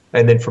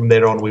 And then from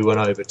there on, we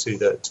went over to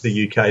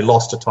the UK,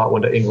 lost a tight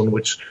one to England,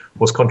 which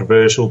was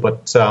controversial,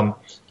 but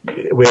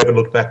we haven't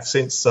looked back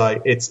since.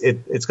 So it's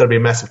going to be a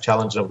massive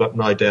challenge, and I've got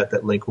no doubt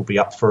that Link will be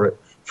up for it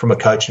from a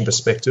coaching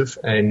perspective,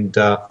 and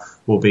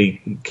will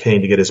be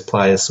keen to get his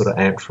players sort of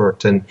amped for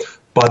it. And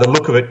by the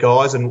look of it,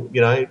 guys, and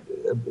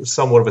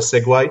somewhat of a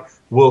segue,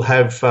 we'll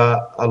have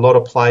a lot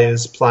of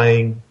players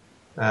playing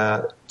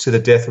to the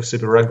death of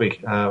Super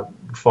Rugby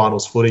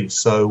finals footy,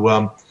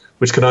 so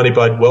which can only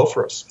bode well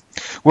for us.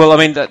 Well,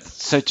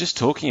 so just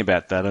talking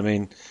about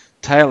that,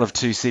 tale of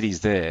two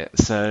cities there.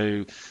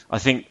 So I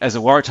think as a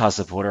Waratah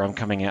supporter, I'm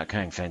coming out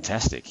going,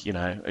 fantastic.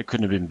 It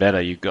couldn't have been better.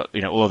 You've got,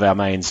 all of our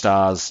main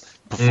stars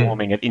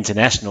performing at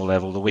international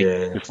level the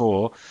week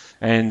before.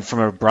 And from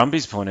a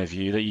Brumbies point of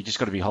view, that you just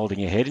got to be holding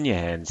your head in your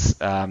hands,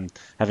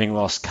 having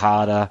lost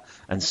Carter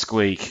and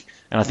Squeak.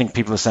 And I think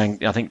people are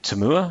saying, I think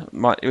Tamua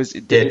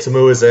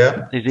Tamua's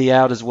out. Is he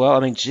out as well?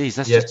 That's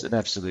just an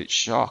absolute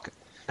shock.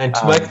 And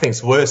to make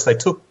things worse, they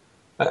took,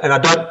 and I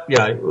don't,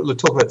 we'll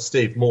talk about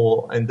Steve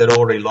Moore, and they'd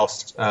already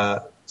lost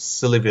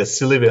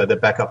Silvia, their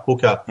backup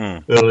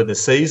hooker, early in the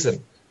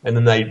season. And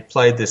then they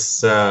played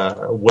this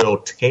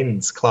World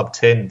Tens, Club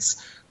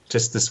Tens,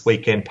 just this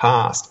weekend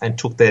past and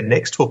took their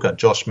next hooker,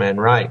 Josh Man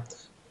Ray,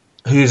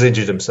 who's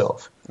injured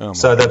himself.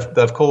 So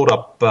they've called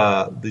up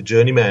the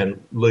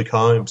journeyman Luke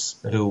Holmes,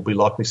 who will be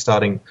likely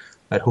starting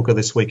at hooker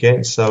this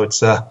weekend. So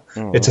it's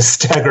a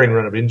staggering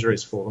run of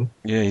injuries for them.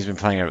 Yeah, he's been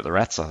playing over at the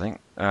Rats, I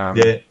think.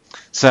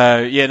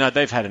 So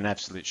they've had an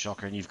absolute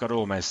shocker, and you've got to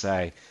almost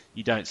say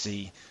you don't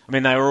see. I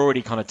mean, they were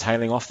already kind of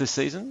tailing off this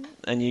season,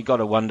 and you've got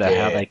to wonder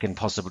how they can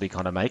possibly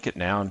kind of make it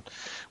now, and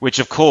which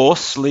of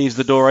course leaves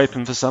the door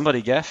open for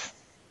somebody, Gaff.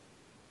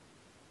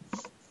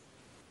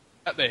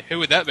 Who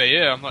would that be?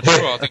 Yeah, I'm not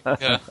sure. I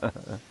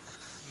think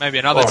maybe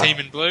another team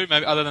in blue,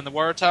 maybe other than the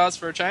Waratahs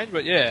for a change.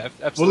 But yeah,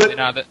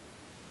 absolutely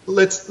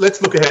Let's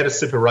look ahead at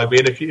Super Rugby,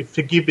 and if you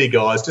forgive me,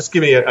 guys, just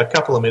give me a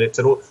couple of minutes,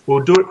 and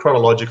we'll do it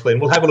chronologically,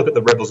 and we'll have a look at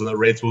the Rebels and the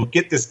Reds. We'll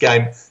get this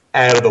game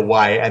out of the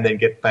way, and then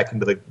get back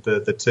into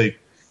the two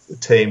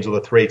teams or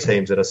the three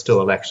teams that are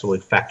still an actual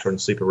factor in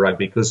Super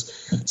Rugby, because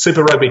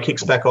Super Rugby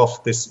kicks back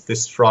off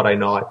this Friday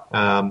night.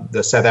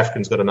 The South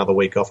Africans got another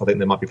week off. I think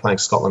they might be playing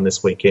Scotland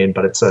this weekend,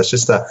 but it's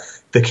just the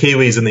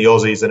Kiwis and the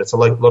Aussies, and it's a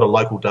lot of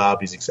local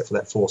derbies except for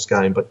that forced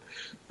game. But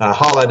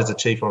Highlanders are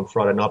chief on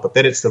Friday night, but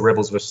then it's the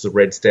Rebels versus the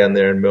Reds down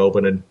there in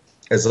Melbourne, and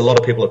as a lot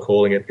of people are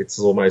calling it, it's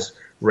almost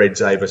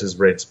Reds A versus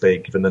Reds B,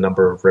 given the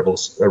number of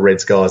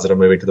Reds guys that are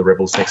moving to the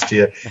Rebels next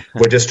year.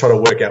 We're just trying to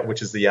work out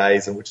which is the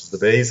A's and which is the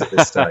B's at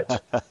this stage.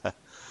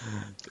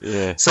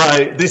 Yeah.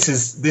 So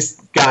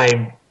this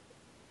game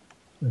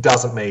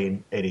doesn't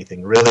mean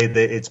anything, really.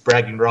 It's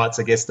bragging rights.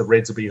 I guess the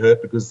Reds will be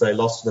hurt because they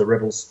lost to the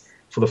Rebels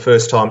for the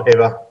first time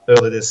ever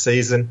earlier this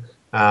season.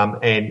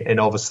 And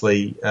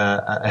obviously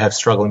have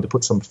struggling to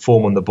put some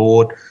form on the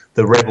board.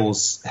 The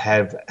Rebels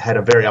have had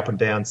a very up and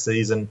down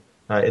season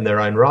in their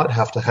own right,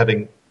 after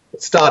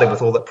starting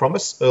with all that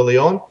promise early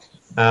on.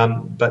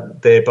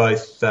 But they're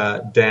both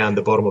down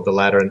the bottom of the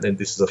ladder, and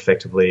this is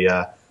effectively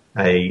a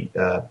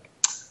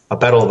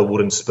battle of the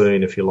wooden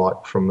spoon, if you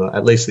like, from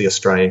at least the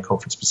Australian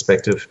Conference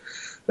perspective.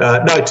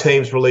 No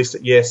teams released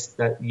it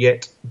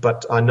yet,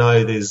 but I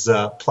know there's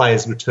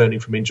players returning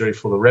from injury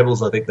for the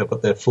Rebels. I think they've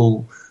got their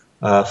full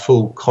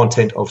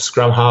content of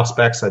scrum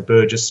halfbacks, so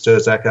Burgess,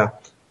 Sturzaker,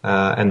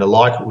 and the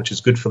like, which is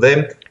good for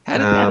them.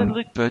 How did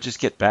Luke Burgess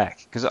get back?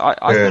 Because I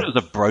thought it was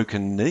a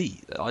broken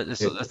knee.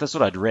 That's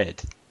what I'd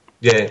read.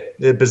 Yeah,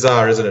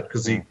 bizarre, isn't it?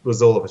 Because he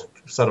was all of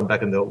a sudden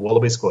back in the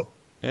Wallaby squad.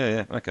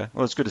 Yeah, okay.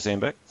 Well, it's good to see him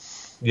back.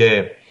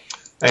 Yeah,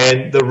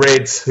 and the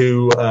Reds,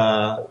 who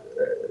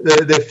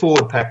their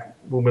forward pack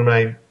will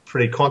remain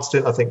pretty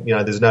constant. I think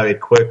there's no Ed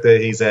Quirk there;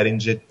 he's out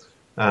injured,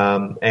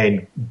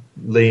 and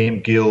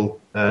Liam Gill.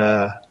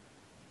 I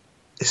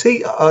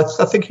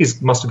think he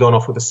must have gone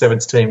off with the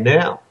sevens team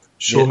now.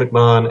 Sean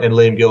McMahon and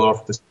Liam Gill are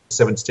off the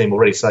sevens team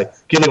already. So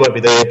Gilly won't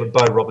be there, but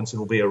Bo Robinson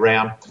will be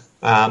around.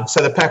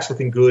 So the pack's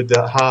looking good.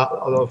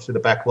 Obviously, the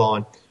back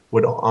line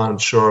we're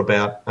unsure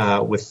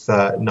about with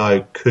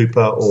no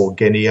Cooper or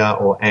Genia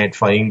or Ant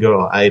Fainga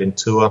or Aiden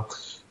Tua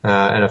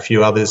and a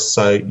few others.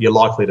 So you're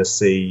likely to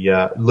see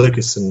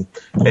Lucas and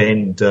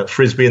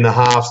Frisbee in the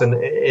halves and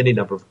any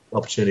number of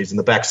opportunities in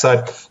the back.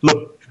 So,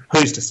 look,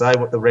 who's to say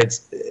what the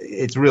Reds...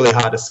 It's really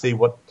hard to see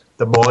what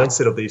the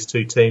mindset of these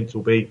two teams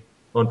will be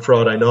on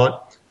Friday night,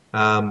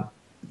 how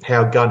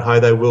gung-ho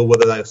they will,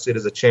 whether they'll see it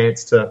as a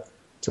chance to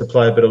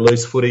play a bit of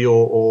loose footy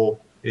or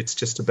it's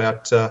just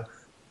about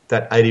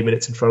that 80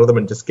 minutes in front of them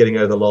and just getting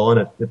over the line.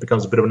 It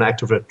becomes a bit of an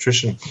act of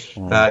attrition.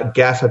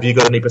 Gaff, have you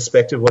got any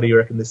perspective? What do you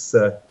reckon this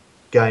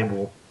game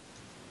will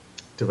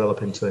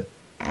develop into?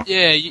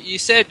 Yeah, you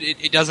said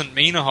it doesn't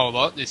mean a whole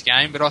lot, this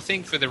game, but I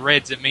think for the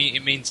Reds it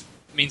means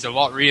a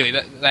lot, really.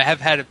 They have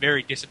had a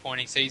very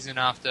disappointing season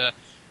after,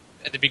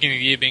 at the beginning of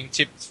the year, being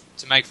tipped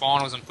to make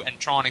finals and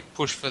trying to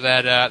push for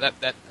that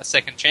a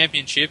second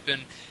championship,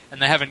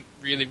 and they haven't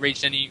really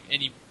reached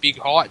any big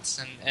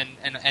heights, and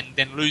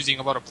then losing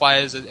a lot of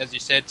players, as you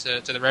said,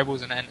 to the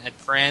Rebels and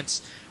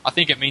France. I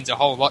think it means a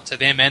whole lot to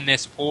them and their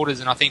supporters,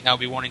 and I think they'll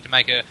be wanting to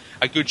make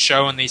a good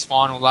show in these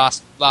final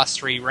last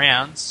three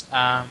rounds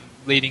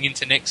leading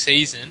into next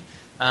season,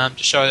 to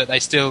show that they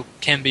still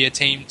can be a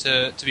team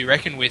to be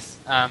reckoned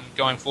with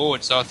going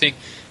forward. So I think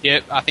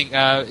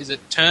is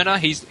it Turner?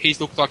 He's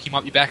looked like he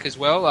might be back as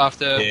well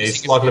after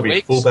he's likely to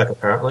be fullback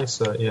apparently.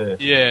 So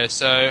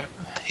so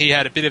he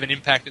had a bit of an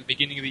impact at the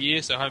beginning of the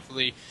year. So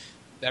hopefully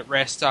that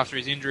rest after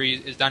his injury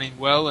is done him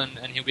well, and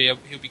he'll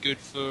be good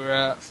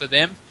for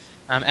them.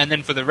 And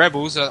then for the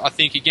Rebels, I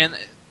think again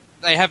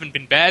they haven't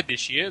been bad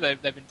this year.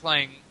 They've been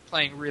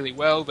playing really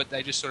well, but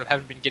they just sort of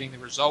haven't been getting the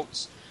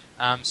results.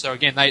 So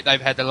again, they've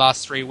had the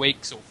last 3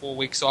 weeks or 4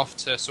 weeks off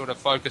to sort of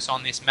focus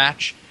on this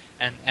match,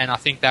 and I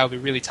think they'll be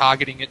really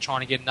targeting it,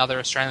 trying to get another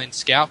Australian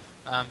scalp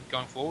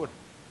going forward.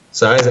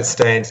 So as it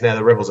stands now,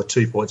 the Rebels are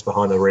 2 points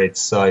behind the Reds.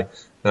 So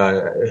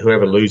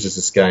whoever loses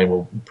this game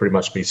will pretty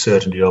much be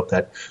certainty of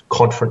that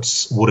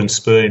conference wooden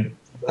spoon.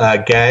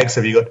 Gags,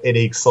 have you got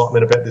any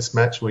excitement about this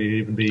match? Will you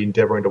even be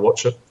endeavouring to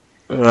watch it?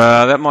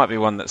 That might be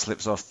one that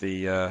slips off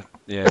the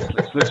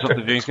slips off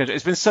the viewing schedule.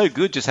 It's been so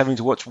good just having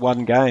to watch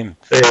one game,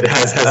 It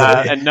has,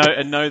 hasn't it?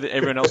 and know that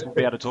everyone else will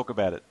be able to talk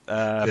about it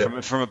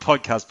from a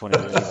podcast point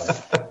of view.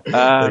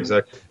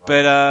 Exactly.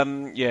 But I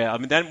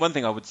mean, then one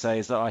thing I would say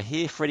is that I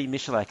hear Freddie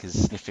Michalak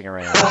is sniffing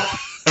around.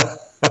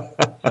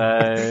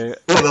 So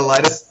One of the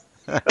latest.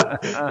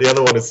 The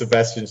other one is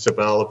Sebastian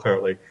Chabal,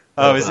 apparently.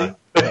 Oh, is he?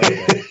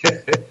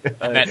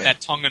 And that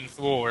Tongan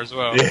Thor as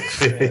well.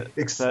 Yeah,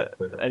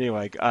 exactly. So,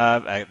 anyway,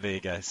 there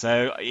you go.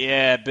 So,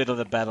 a bit of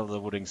the battle of the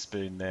wooden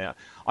spoon there.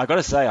 I got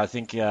to say, I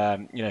think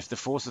if the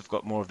Force have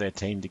got more of their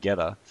team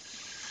together,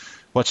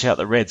 watch out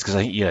the Reds because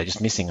I think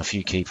just missing a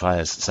few key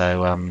players.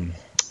 So, And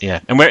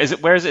where is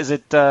it? Is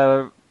it?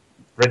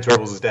 Reds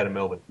Rebels is down in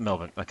Melbourne.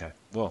 Melbourne. Okay.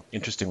 Well,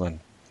 interesting one.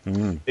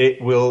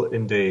 It will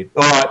indeed.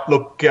 All right,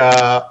 look,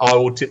 I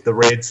will tip the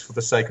Reds for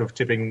the sake of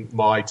tipping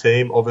my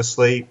team,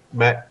 obviously.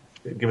 Matt,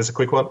 give us a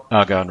quick one.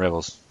 I'll go on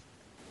Rebels.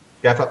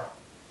 Gaffer?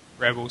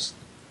 Rebels.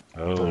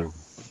 Oh.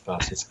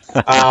 Bastards.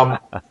 All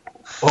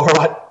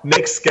right,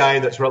 next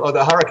game.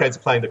 The Hurricanes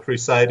are playing the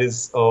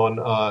Crusaders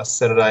on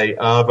Saturday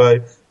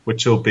Arvo,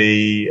 which will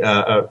be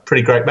a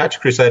pretty great match.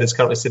 Crusaders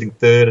currently sitting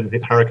third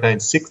and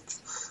Hurricanes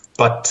sixth.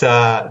 But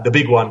the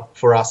big one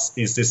for us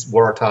is this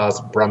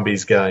Waratahs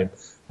Brumbies game.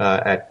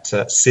 At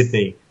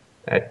Sydney,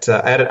 at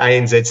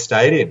ANZ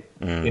Stadium.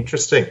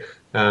 Interesting.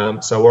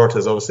 So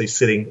Waratahs obviously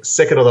sitting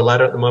second on the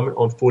ladder at the moment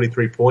on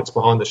 43 points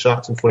behind the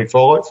Sharks on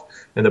 45,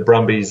 and the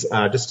Brumbies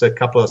just a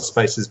couple of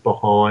spaces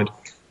behind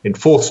in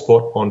fourth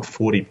spot on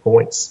 40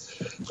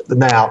 points.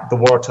 Now, the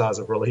Waratahs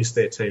have released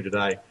their team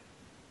today.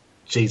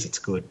 Geez, it's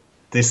good.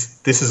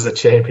 This is a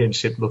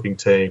championship-looking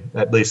team,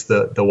 at least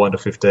the 1 to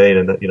 15,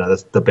 and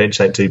the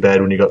bench ain't too bad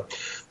when you got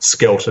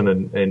Skelton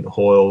and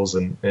Hoyles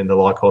and the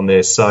like on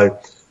there. So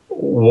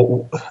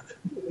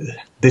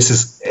this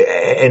is,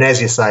 and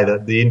as you say,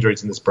 the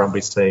injuries in this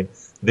Brumbies team,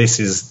 this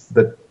is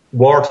the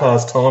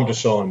Waratahs' time to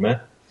shine,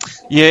 Matt.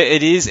 Yeah,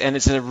 it is, and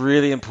it's a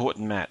really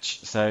important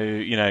match. So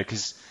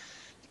because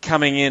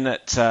coming in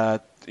at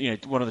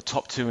one of the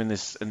top two on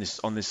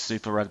this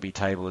Super Rugby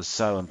table is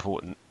so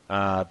important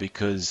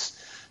because.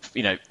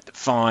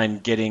 Fine,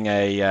 getting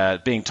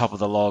being top of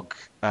the log,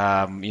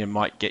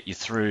 might get you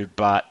through,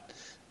 but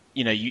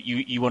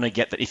you want to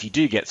get that. If you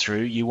do get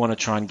through, you want to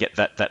try and get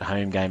that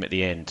home game at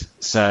the end.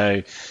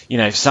 So,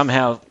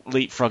 somehow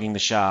leapfrogging the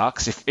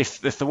Sharks.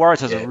 If the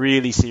Waratahs are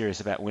really serious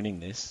about winning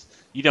this,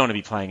 you don't want to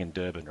be playing in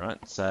Durban, right?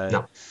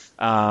 So,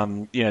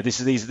 no.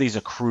 These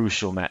are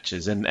crucial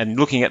matches, and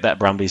looking at that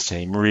Brumbies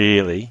team,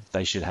 really,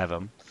 they should have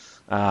them.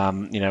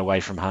 Away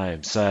from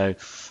home. So,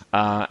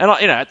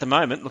 at the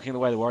moment, looking at the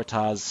way the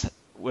Waratahs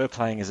were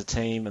playing as a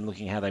team and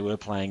looking how they were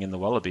playing in the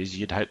Wallabies,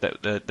 you'd hope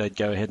that they'd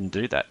go ahead and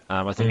do that.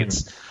 I think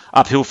it's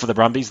uphill for the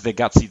Brumbies. They're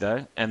gutsy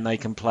though, and they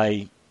can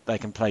play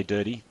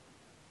dirty.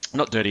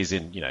 Not dirty as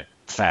in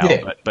foul,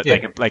 but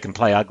they can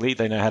play ugly.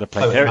 They know how to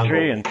play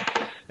territory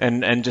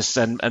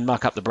and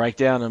muck up the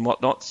breakdown and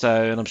whatnot.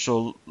 So, and I'm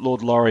sure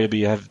Lord Laurie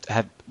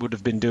would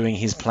have been doing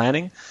his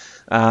planning.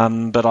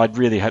 But I'd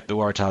really hope the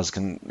Waratahs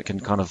can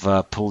kind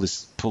of pull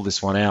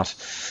this one out.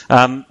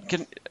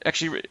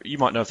 You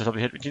might know off the top of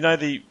your head. Do you know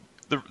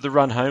the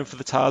run home for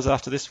the Tars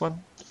after this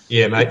one?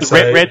 Yeah, mate.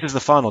 The Reds is the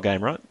final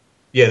game, right?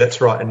 Yeah, that's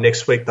right. And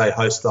next week they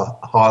host the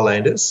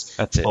Highlanders.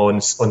 That's it.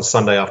 On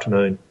Sunday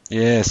afternoon.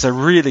 Yeah. So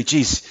really,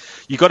 geez,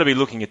 you got to be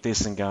looking at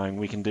this and going,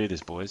 "We can do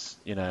this, boys."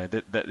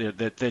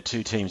 They're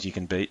two teams you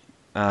can beat.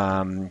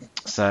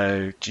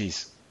 So,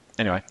 geez.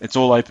 Anyway, it's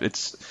all open.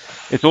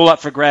 It's all up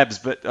for grabs.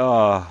 But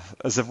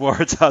as a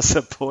Waratah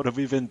supporter,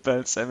 we've been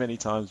burnt so many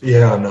times.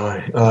 Yeah, I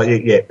know.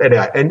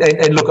 Anyway,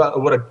 and look,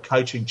 what a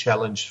coaching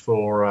challenge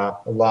for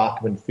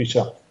Larkham and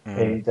Fisher,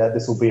 and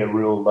this will be a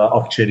real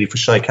opportunity for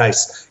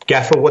showcase.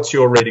 Gaffer, what's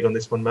your reading on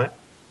this one, mate?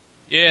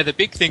 Yeah, the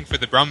big thing for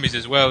the Brumbies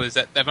as well is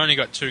that they've only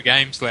got 2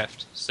 games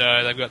left.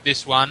 So they've got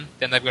this one,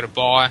 then they've got a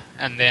bye,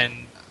 and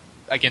then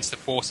against the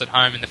Force at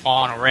home in the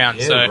final round.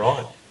 Yeah, so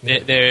right.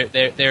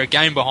 They're a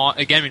game behind,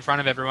 a game in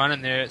front of everyone,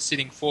 and they're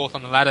sitting 4th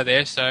on the ladder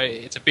there. So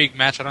it's a big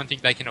match. I don't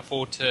think they can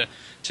afford to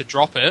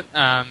drop it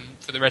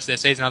for the rest of their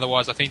season.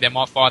 Otherwise, I think they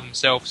might find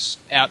themselves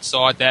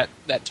outside that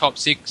top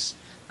 6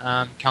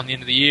 come the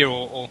end of the year,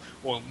 or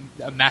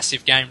a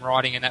massive game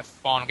riding in that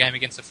final game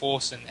against the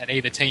Force, and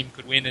either team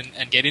could win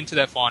and get into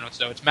that final.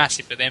 So it's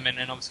massive for them, and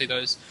obviously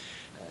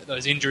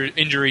those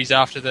injuries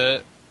after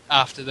the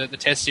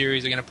Test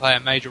series are going to play a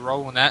major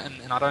role in that,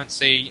 and I don't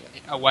see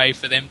a way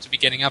for them to be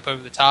getting up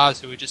over the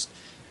Tars, who are just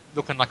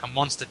looking like a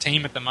monster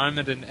team at the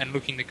moment and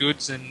looking the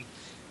goods, and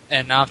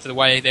after the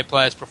way their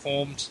players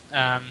performed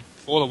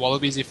for the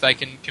Wallabies, if they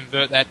can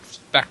convert that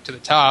back to the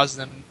Tars,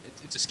 then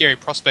it's a scary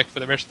prospect for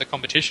the rest of the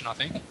competition, I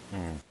think.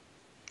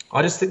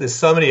 I just think there's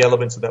so many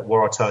elements of that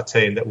Waratah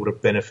team that would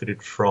have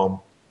benefited from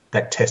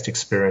that Test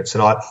experience,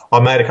 and I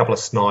made a couple of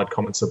snide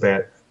comments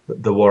about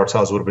the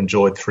Waratahs would have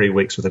enjoyed 3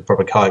 weeks with a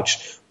proper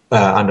coach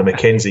under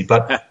Mackenzie.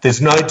 But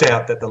there's no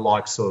doubt that the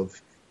likes of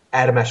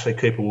Adam Ashley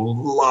Cooper will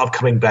love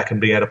coming back and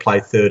being able to play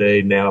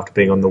 13 now after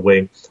being on the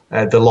wing.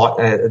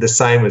 The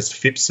same as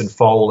Phipps and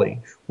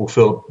Foley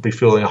will be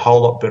feeling a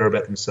whole lot better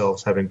about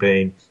themselves, having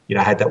been,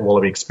 had that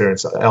Wallaby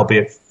experience,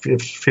 albeit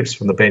Phipps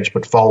from the bench,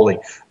 but Foley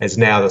is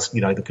now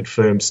the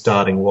confirmed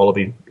starting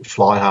Wallaby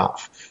fly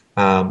half.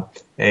 And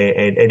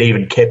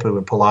even Kepu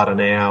and Pilata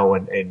now,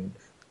 and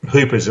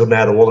Hooper's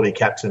now the Wallaby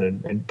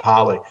captain, and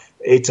Parley.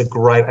 It's a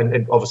great,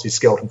 and obviously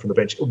Skelton from the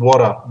bench.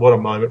 What a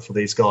moment for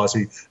these guys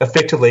who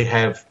effectively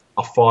have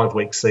a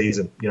 5-week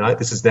season.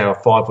 This is now a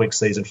 5-week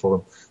season for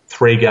them.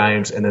 3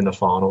 games and then the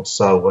finals.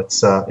 So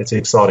it's an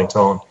exciting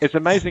time. It's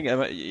amazing.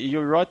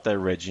 You're right though,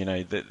 Reg.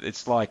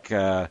 It's like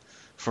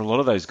for a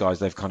lot of those guys,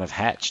 they've kind of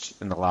hatched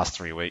in the last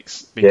 3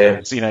 weeks.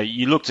 Because,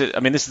 you looked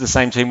at, this is the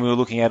same team we were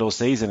looking at all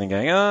season and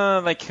going,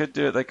 oh, they could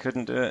do it, they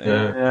couldn't do it.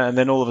 Yeah. And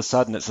then all of a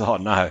sudden it's, oh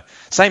no.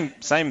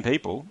 Same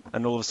people,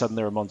 and all of a sudden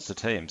they're a monster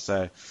team.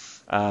 So,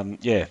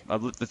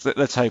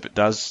 let's hope it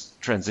does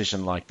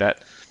transition like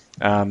that.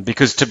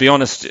 Because to be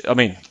honest,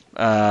 the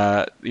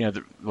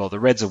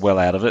Reds are well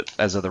out of it,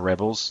 as are the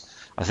Rebels.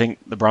 I think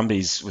the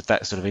Brumbies, with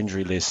that sort of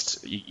injury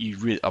list,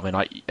 and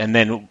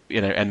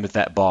with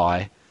that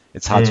bye,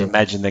 it's hard to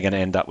imagine they're going to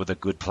end up with a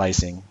good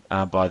placing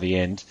by the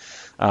end.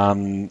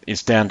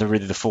 It's down to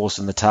really the Force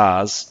and the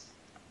Tars.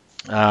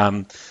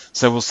 So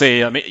we'll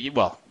see.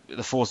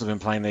 The Force have been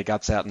playing their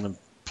guts out and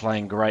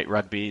playing great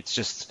rugby.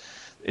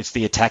 It's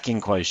the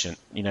attacking quotient,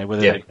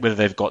 whether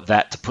they've got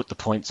that to put the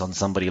points on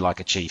somebody like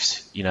a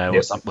Chiefs,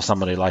 or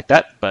somebody like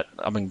that. But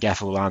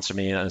Gaffer will answer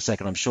me in a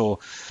second, I'm sure.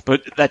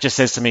 But that just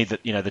says to me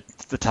that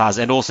the Tars,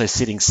 and also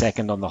sitting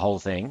second on the whole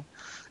thing,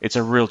 it's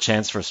a real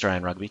chance for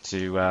Australian rugby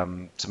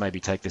to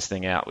maybe take this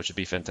thing out, which would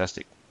be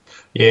fantastic.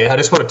 Yeah, I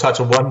just want to touch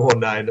on one more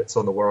name that's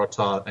on the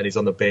Waratah, and he's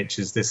on the bench,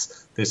 is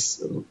this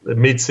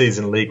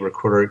mid-season league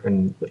recruit,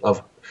 and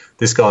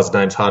this guy's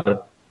name's hard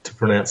to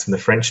pronounce in the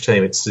French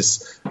team. It's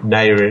this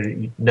Naya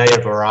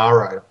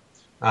Vararo,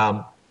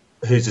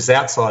 who's this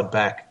outside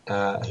back,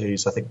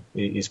 who's, I think,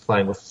 is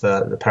playing with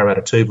the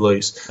Parramatta 2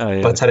 Blues,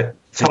 but had a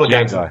couple of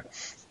games.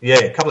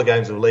 A couple of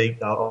games of league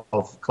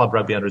of club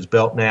rugby under his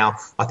belt now.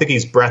 I think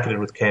he's bracketed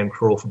with Cam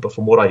Crawford, but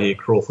from what I hear,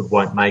 Crawford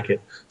won't make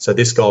it. So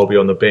this guy will be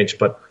on the bench.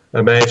 But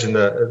imagine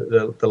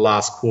the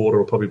last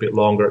quarter, or probably a bit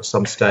longer at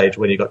some stage,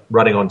 when you got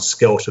running on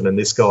Skelton and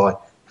this guy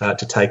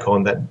to take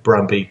on that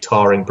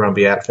tiring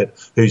Brumby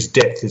outfit, whose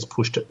depth is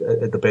pushed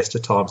at the best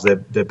of times.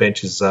 Their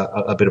bench is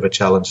a bit of a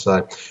challenge.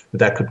 So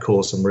that could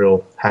cause some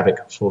real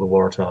havoc for the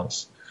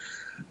Waratahs.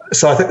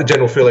 So I think the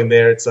general feeling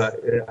there, it's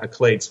a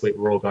clean sweep.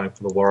 We're all going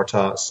for the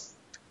Waratahs.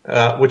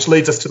 Which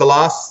leads us to the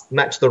last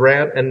match of the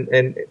round, and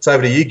it's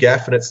over to you,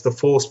 Gaff, and it's the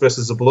Force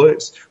versus the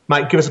Blues.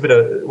 Mate, give us a bit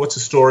of, what's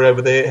the story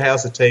over there?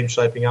 How's the team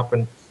shaping up,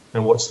 and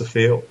what's the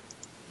feel?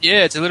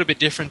 Yeah, it's a little bit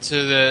different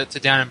to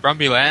down in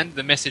Brumby land.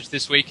 The message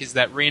this week is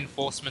that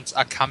reinforcements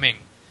are coming.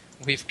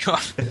 You've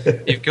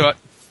got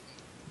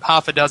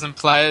half a dozen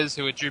players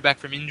who are due back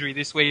from injury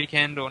this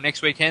weekend or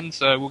next weekend,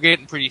 so we're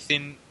getting pretty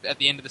thin at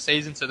the end of the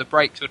season, so the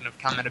break couldn't have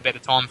come at a better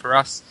time for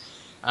us.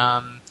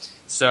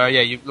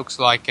 It looks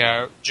like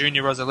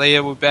Junior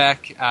Rosalia will be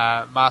back,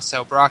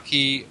 Marcel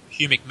Braki,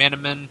 Hugh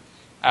McMenamin.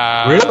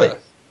 Really?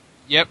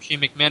 Yep, Hugh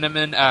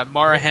McMenamin.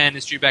 Morahan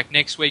is due back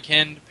next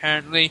weekend,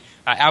 apparently.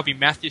 Albie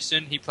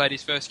Mathewson, he played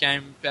his first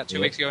game about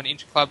 2 weeks ago in an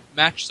interclub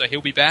match, so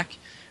he'll be back.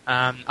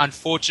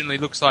 Unfortunately,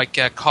 looks like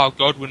Kyle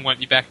Godwin won't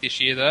be back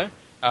this year, though,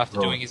 after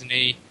doing his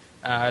knee.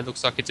 It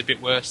looks like it's a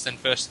bit worse than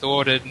first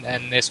thought,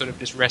 and they're sort of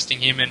just resting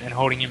him and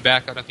holding him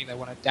back. I don't think they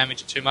want to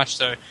damage it too much,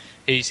 so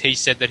he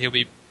said that he'll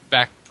be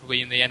back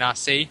probably in the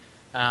NRC.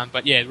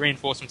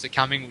 Reinforcements are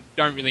coming. We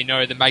don't really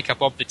know the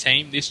makeup of the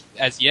team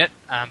as yet,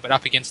 but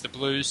up against the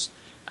Blues,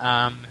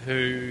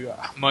 who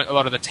a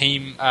lot of the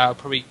team are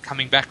probably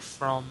coming back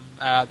from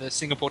the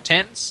Singapore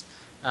Tens,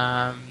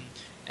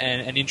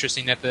 and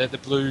interesting that the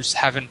Blues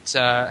haven't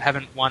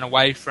won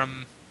away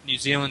from New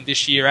Zealand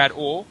this year at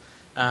all,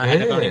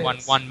 and have only won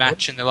one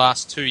match in the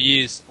last 2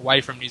 years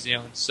away from New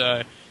Zealand.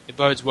 So it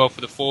bodes well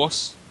for the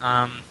Force.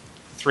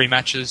 3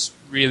 matches,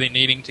 really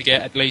needing to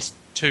get at least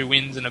 2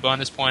 wins and a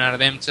bonus point out of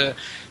them to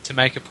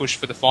make a push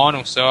for the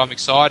final. So I'm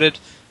excited.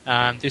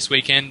 This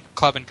weekend,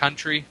 Club and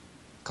Country.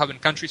 So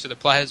the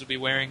players will be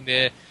wearing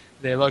their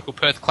local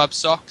Perth club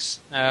socks.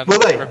 Will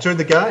they during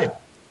the game?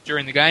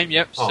 During the game,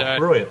 yep. Oh, so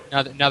brilliant!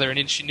 Another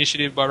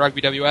initiative by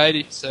Rugby WA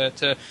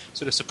to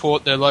sort of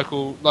support the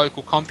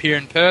local comp here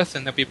in Perth,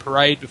 and there'll be a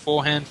parade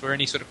beforehand for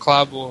any sort of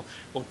club or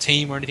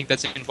team or anything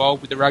that's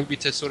involved with the rugby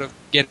to sort of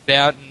get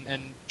out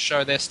and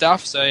show their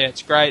stuff. So yeah,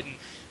 it's great. And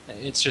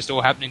it's just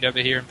all happening over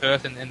here in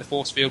Perth, and the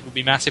Force Field will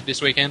be massive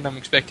this weekend. I'm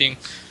expecting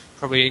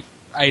probably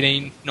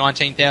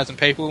 19,000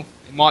 people.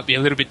 It might be a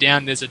little bit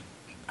down. There's an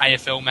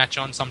AFL match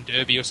on, some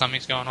derby or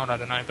something's going on. I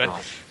don't know, but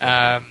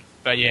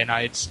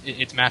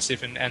it's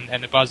massive,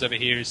 and the buzz over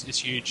here is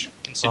huge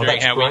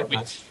considering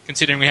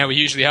how we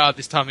usually are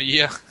this time of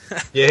year.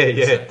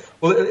 Yeah.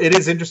 Well, it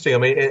is interesting. I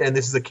mean, and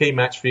this is a key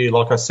match for you.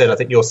 Like I said, I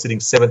think you're sitting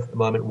 7th at the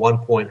moment, 1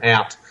 point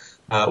out,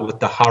 with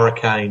the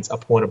Hurricanes a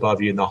point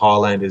above you and the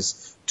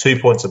Highlanders 2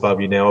 points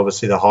above you now.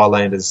 Obviously, the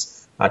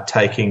Highlanders are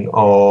taking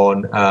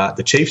on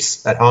the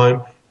Chiefs at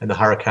home, and the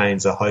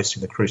Hurricanes are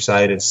hosting the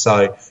Crusaders.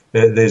 So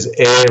there's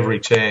every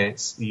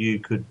chance you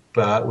could,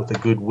 with a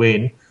good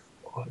win,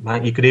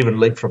 mate, you could even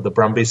leap from the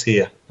Brumbies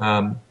here.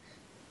 Look,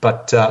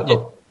 that's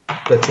a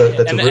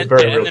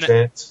very real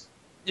chance.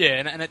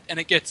 Yeah, and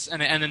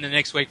then the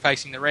next week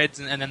facing the Reds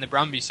and then the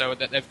Brumbies, so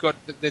that they've got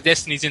the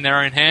destinies in their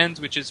own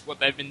hands, which is what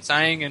they've been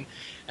saying,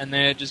 and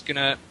they're just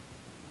gonna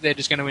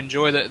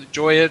enjoy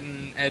it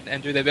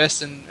and do their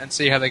best and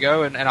see how they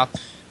go and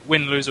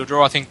win, lose or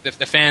draw. I think the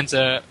fans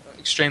are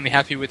extremely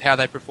happy with how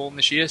they performed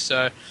this year.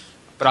 So,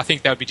 but I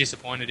think they would be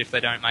disappointed if they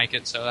don't make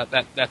it. So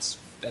that's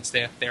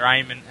their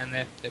aim and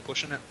they're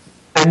pushing it.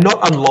 And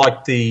not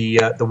unlike the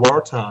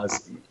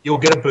Waratahs, you'll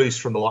get a boost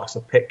from the likes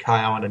of Pet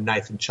Cowan and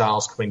Nathan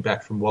Charles coming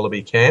back from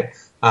Wallaby camp,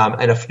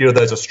 and a few of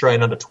those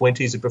Australian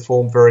under-20s who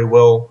performed very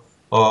well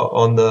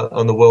on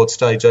the world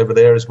stage over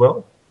there as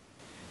well.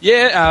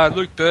 Yeah,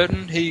 Luke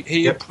Burton,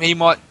 he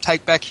might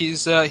take back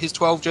his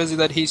 12 jersey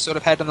that he sort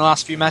of had in the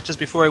last few matches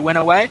before he went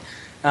away,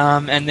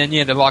 and then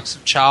the likes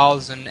of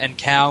Charles and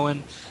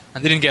Cowan,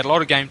 and they didn't get a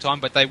lot of game time,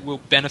 but they will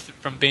benefit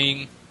from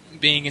being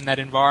in that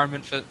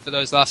environment for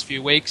those last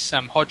few weeks.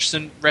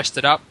 Hodgson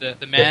rested up,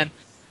 the man.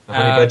 The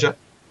Honey Badger.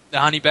 The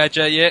Honey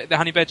Badger, yeah. The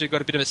Honey Badger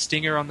got a bit of a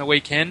stinger on the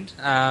weekend.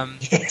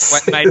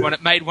 Yes.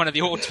 made one of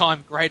the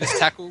all-time greatest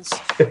tackles.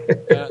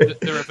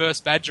 The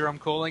reverse Badger, I'm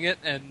calling it.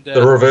 And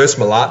the reverse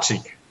Malachi.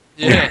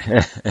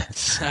 Yeah.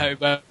 So,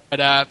 but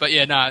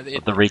yeah, no.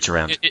 The reach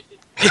around.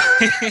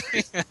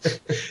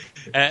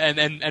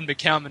 And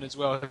McCalman as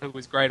well, who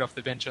was great off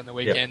the bench on the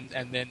weekend. Yep.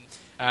 And then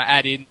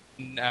add in,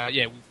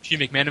 Hugh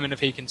McMenamin, if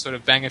he can sort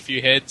of bang a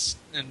few heads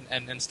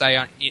and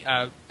stay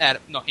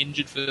not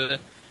injured for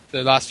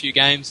the last few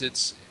games,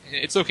 it's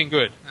looking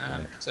good.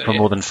 For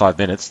more than 5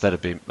 minutes,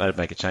 that'd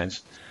make a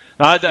change.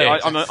 No,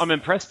 I'm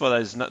impressed by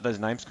those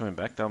names coming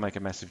back. They'll make a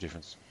massive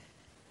difference.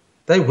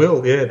 They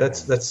will, yeah.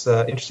 That's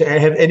interesting.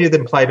 Have any of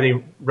them played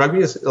any rugby?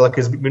 Is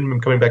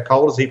McMenamin coming back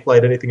cold? Has he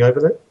played anything over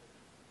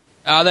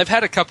there? They've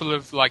had a couple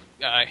of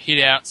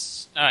hit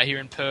outs here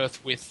in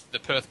Perth with the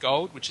Perth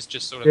Gold, which is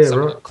just sort of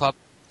some of the club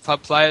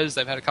players.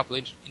 They've had a couple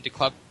of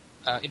inter-club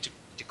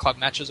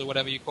matches or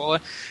whatever you call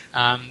it.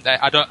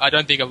 I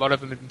don't think a lot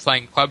of them have been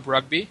playing club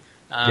rugby.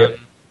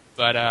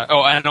 But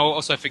and I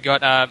also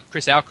forgot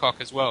Chris Alcock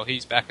as well.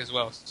 He's back as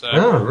well. So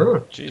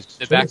right. Jeez.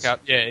 The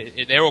backup,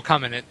 they're all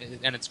coming,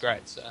 and it's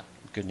great. So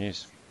good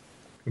news.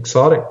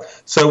 Exciting.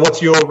 So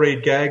what's your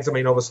read, Gags? I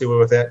mean, obviously we're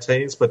without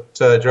teams, but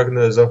do you reckon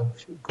that's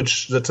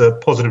a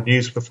positive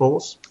news for the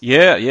Force?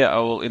 Yeah.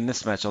 Well, in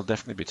this match, I'll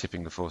definitely be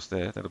tipping the Force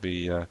there. That'll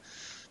be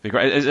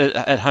great.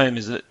 At home,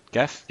 is it,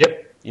 Gaff?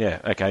 Yep. Yeah.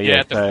 Okay. Yeah.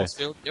 At the Force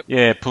field. Yep.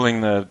 Yeah,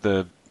 pulling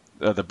the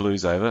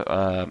Blues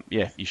over.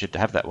 You should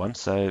have that one.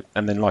 So,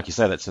 and then, like you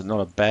say, that's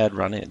not a bad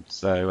run in.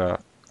 So,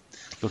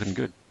 looking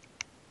good.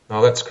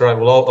 Oh, that's great.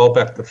 Well, I'll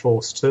back the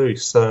Force too.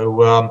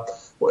 So,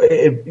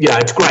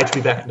 it's great to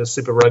be back into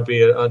Super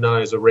Rugby. I know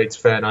as a Reds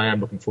fan, I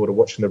am looking forward to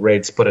watching the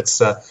Reds, but it's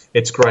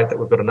great that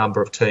we've got a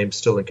number of teams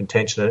still in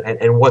contention.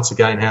 And once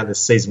again, how this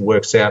season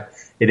works out,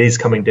 it is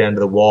coming down to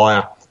the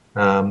wire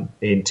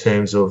in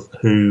terms of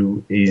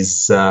who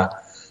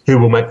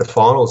will make the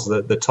finals,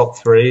 the top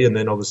three, and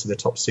then obviously the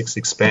top six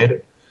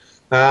expanded.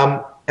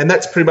 And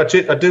that's pretty much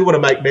it. I do want to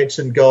make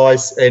mention,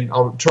 guys, and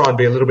I'll try and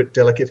be a little bit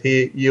delicate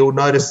here. You'll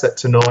notice that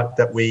tonight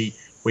that we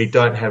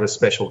don't have a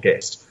special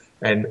guest.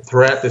 And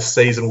throughout this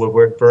season, we've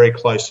worked very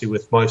closely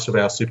with most of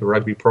our Super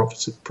Rugby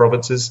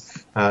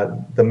provinces.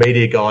 The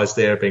media guys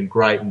there have been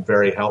great and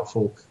very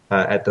helpful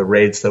at the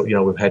Reds. That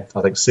we've had,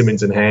 I think,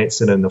 Simmons and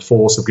Hansen, and the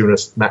Force have given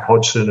us Matt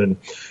Hodgson,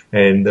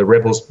 and the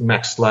Rebels,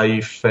 Max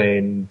Laif,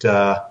 and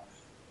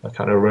I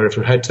can't remember if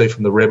we had two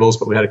from the Rebels,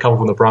 but we had a couple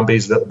from the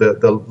Brumbies,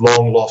 the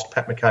long-lost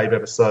Pat McCabe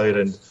episode,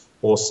 and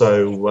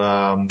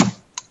also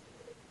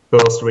who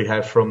else do we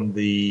have from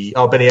Benny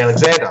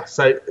Alexander.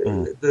 So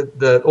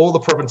all the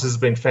provinces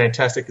have been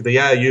fantastic. The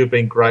ARU have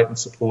been great in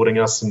supporting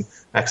us and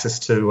access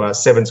to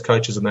Sevens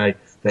coaches, and they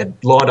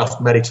lined up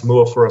Matty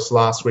Tamua for us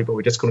last week, but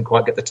we just couldn't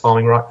quite get the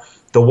timing right.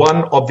 The one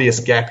obvious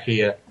gap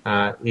here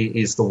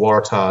is the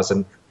Waratahs,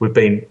 and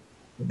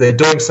they're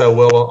doing so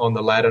well on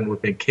the ladder, and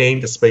we've been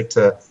keen to speak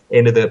to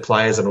any of their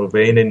players, and we've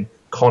been in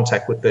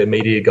contact with their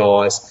media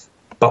guys,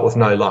 but with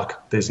no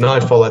luck. There's no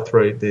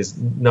follow-through. There's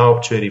no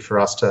opportunity for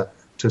us to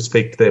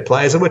speak to their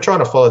players, and we're trying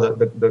to follow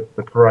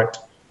the correct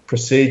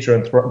procedure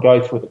and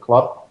go through the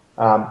club,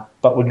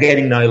 but we're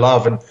getting no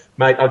love. And,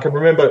 mate, I can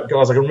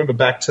remember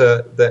back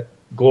to that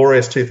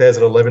glorious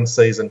 2011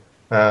 season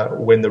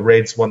when the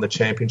Reds won the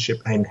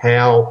championship, and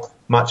how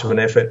much of an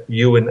effort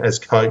Ewan as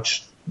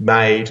coach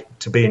made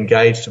to be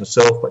engaged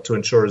himself, but to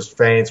ensure his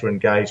fans were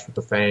engaged with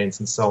the fans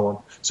and so on.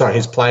 Sorry,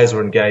 his players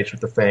were engaged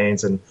with the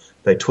fans, and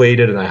they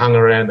tweeted and they hung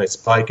around, they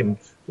spoke, and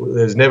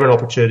there's never an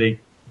opportunity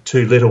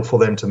too little for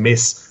them to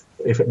miss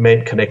if it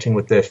meant connecting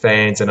with their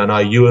fans. And I know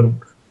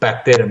Ewan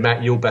back then, and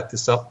Matt, you'll back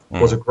this up,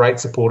 was a great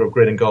supporter of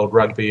Green and Gold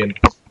Rugby,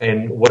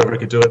 and whatever he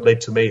could do, it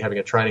led to me having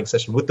a training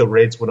session with the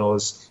Reds when I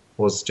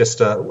was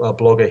just a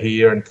blogger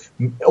here, and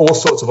all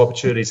sorts of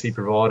opportunities he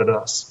provided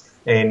us.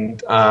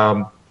 And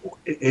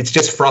it's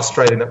just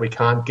frustrating that we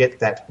can't get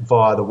that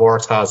via the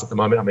Waratahs at the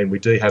moment. I mean, we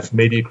do have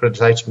media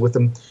accreditation with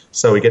them,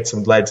 so we get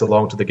some lads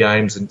along to the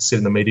games and sit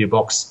in the media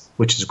box,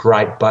 which is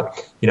great.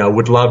 But,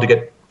 would love to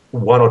get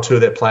one or two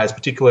of their players,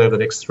 particularly over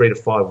the next 3 to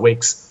 5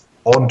 weeks,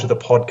 onto the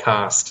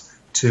podcast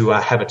to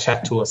have a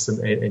chat to us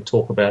and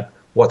talk about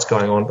what's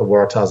going on at the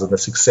Waratahs and the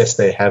success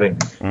they're having.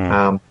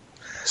 Well,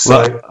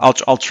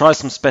 I'll try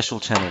some special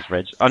channels,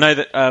 Reg. I know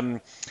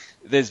that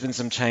there's been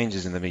some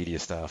changes in the media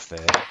staff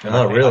there.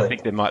 Really? I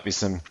think there might be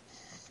some.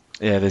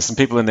 Yeah, there's some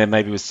people in there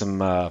maybe with some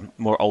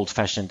more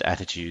old-fashioned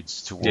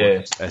attitudes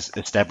towards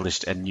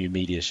established and new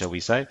media, shall we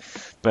say?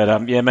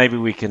 But maybe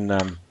we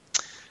can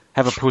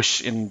have a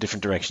push in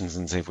different directions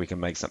and see if we can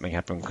make something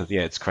happen. Because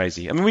it's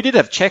crazy. I mean, we did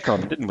have Czech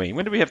on, didn't we?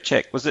 When did we have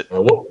Czech? Was it?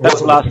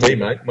 That's last year,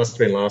 mate. Must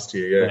have been last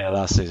year. Yeah,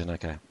 last season.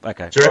 Okay.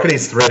 Do you reckon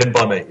he's threatened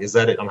by me? Is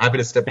that it? I'm happy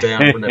to step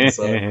down for an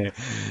episode.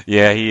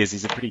 Yeah, he is.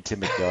 He's a pretty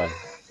timid guy.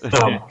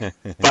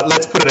 But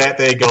let's put it out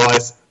there,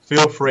 guys.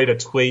 Feel free to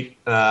tweet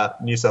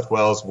New South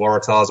Wales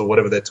Waratahs or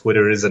whatever their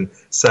Twitter is and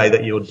say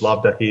that you would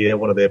love to hear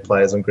one of their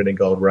players on Green and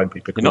Gold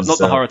Rugby. Because, not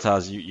the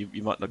Waratahs.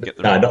 You might not get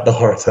the. No, not the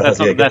Waratahs.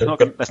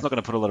 That's not going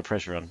to put a lot of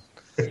pressure on.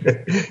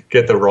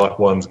 Get the right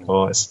ones,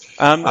 guys.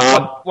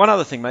 One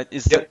other thing, mate,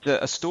 is that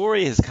a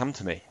story has come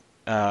to me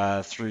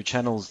through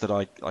channels that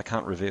I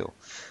can't reveal,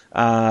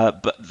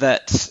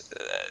 but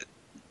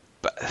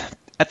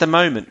at the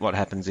moment, what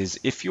happens is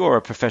if you're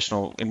a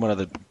professional in one of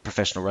the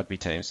professional rugby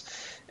teams,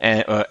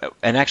 and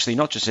actually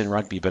not just in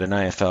rugby, but in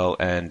AFL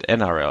and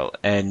NRL,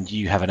 and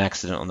you have an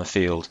accident on the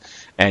field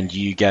and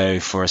you go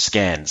for a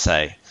scan,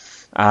 say,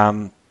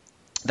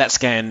 that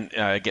scan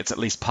gets at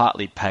least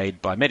partly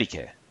paid by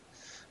Medicare.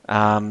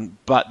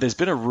 But there's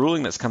been a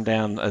ruling that's come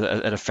down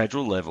at a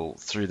federal level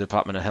through the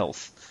Department of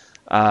Health,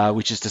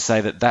 which is to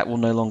say that will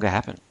no longer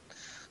happen.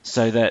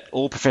 So that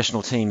all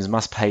professional teams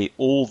must pay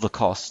all the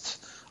costs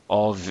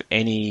of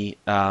any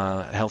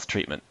health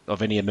treatment,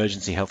 of any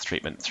emergency health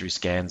treatment through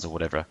scans or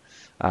whatever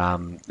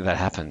that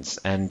happens.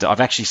 And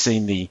I've actually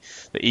seen the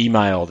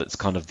email that's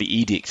kind of the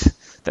edict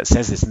that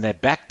says this, and they're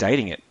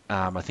backdating it,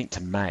 I think,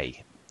 to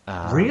May.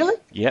 Really?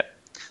 Yep.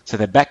 So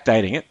they're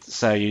backdating it.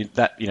 So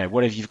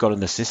whatever you've got in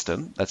the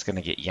system, that's going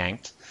to get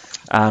yanked.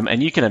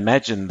 And you can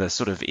imagine the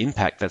sort of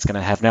impact that's going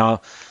to have.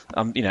 Now,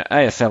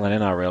 AFL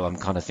and NRL, I'm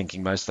kind of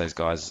thinking most of those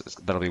guys,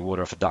 that'll be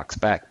water off a duck's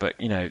back. But,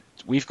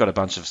 we've got a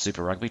bunch of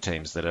Super Rugby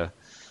teams that are,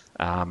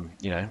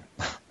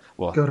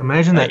 well... God,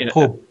 imagine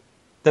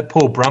that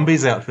Paul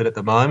Brumby's outfit at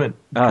the moment.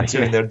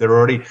 Considering they're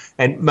already...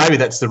 And maybe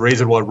that's the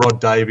reason why Rod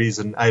Davies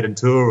and Aidan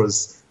Tour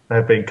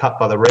have been cut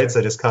by the Reds.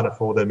 They just can't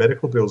afford their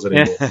medical bills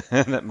anymore.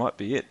 Yeah, that might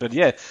be it. But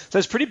so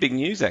it's pretty big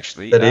news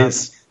actually. It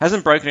is.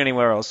 Hasn't broken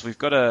anywhere else. We've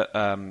got a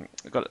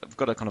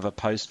kind of a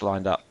post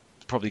lined up.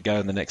 Probably go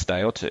in the next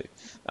day or two.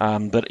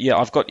 But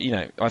I've got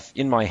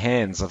in my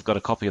hands I've got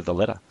a copy of the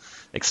letter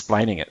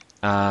explaining it,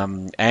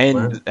 and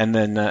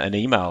then an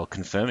email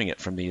confirming it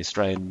from the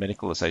Australian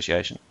Medical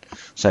Association,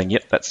 saying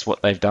yep, that's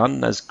what they've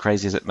done. As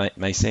crazy as it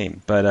may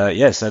seem,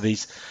 but so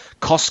these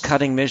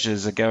cost-cutting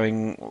measures are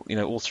going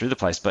all through the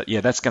place. But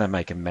that's going to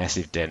make a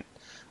massive dent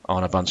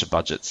on a bunch of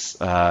budgets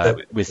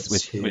with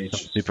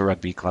Super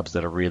Rugby clubs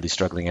that are really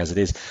struggling as it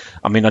is.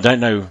 I mean, I don't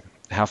know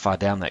how far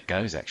down that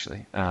goes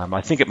actually.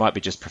 I think it might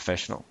be just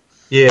professional.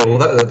 Yeah,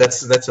 well,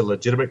 that's a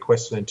legitimate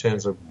question in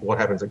terms of what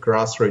happens at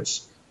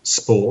grassroots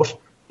sport,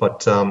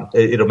 but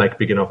it'll make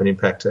big enough an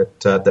impact at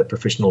that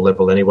professional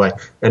level anyway.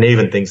 And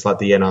even things like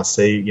the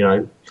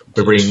NRC,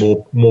 we're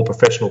bringing more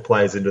professional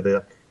players into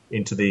the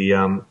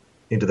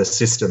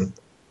system,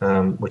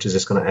 which is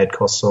just going to add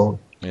costs on.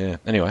 Yeah.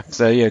 Anyway,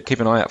 so keep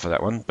an eye out for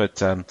that one.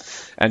 But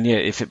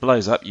if it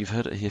blows up, you've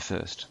heard it here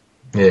first.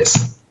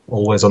 Yes,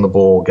 always on the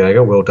ball,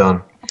 Gaga. Well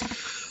done.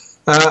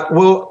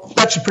 Well,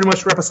 that should pretty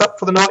much wrap us up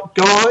for the night,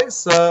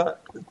 guys.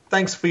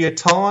 Thanks for your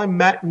time,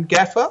 Matt and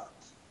Gaffer.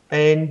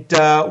 And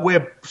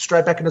we're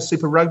straight back into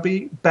Super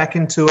Rugby, back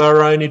into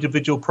our own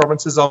individual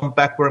provinces. I'm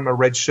back wearing my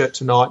red shirt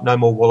tonight. No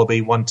more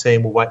Wallaby, one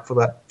team. We'll wait for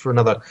that for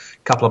another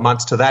couple of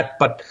months to that.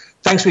 But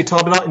thanks for your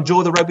time tonight.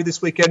 Enjoy the rugby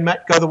this weekend,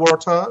 Matt. Go the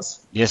Waratahs.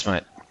 Yes,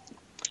 mate.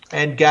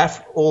 And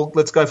Gaff,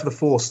 let's go for the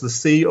Force, the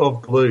Sea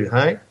of Blue,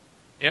 hey?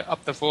 Yeah,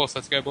 up the Force.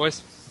 Let's go,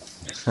 boys.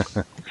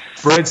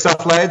 Brilliant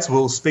stuff, lads.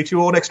 We'll speak to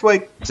you all next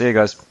week. See you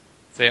guys.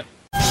 See ya.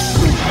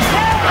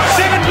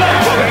 7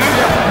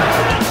 left.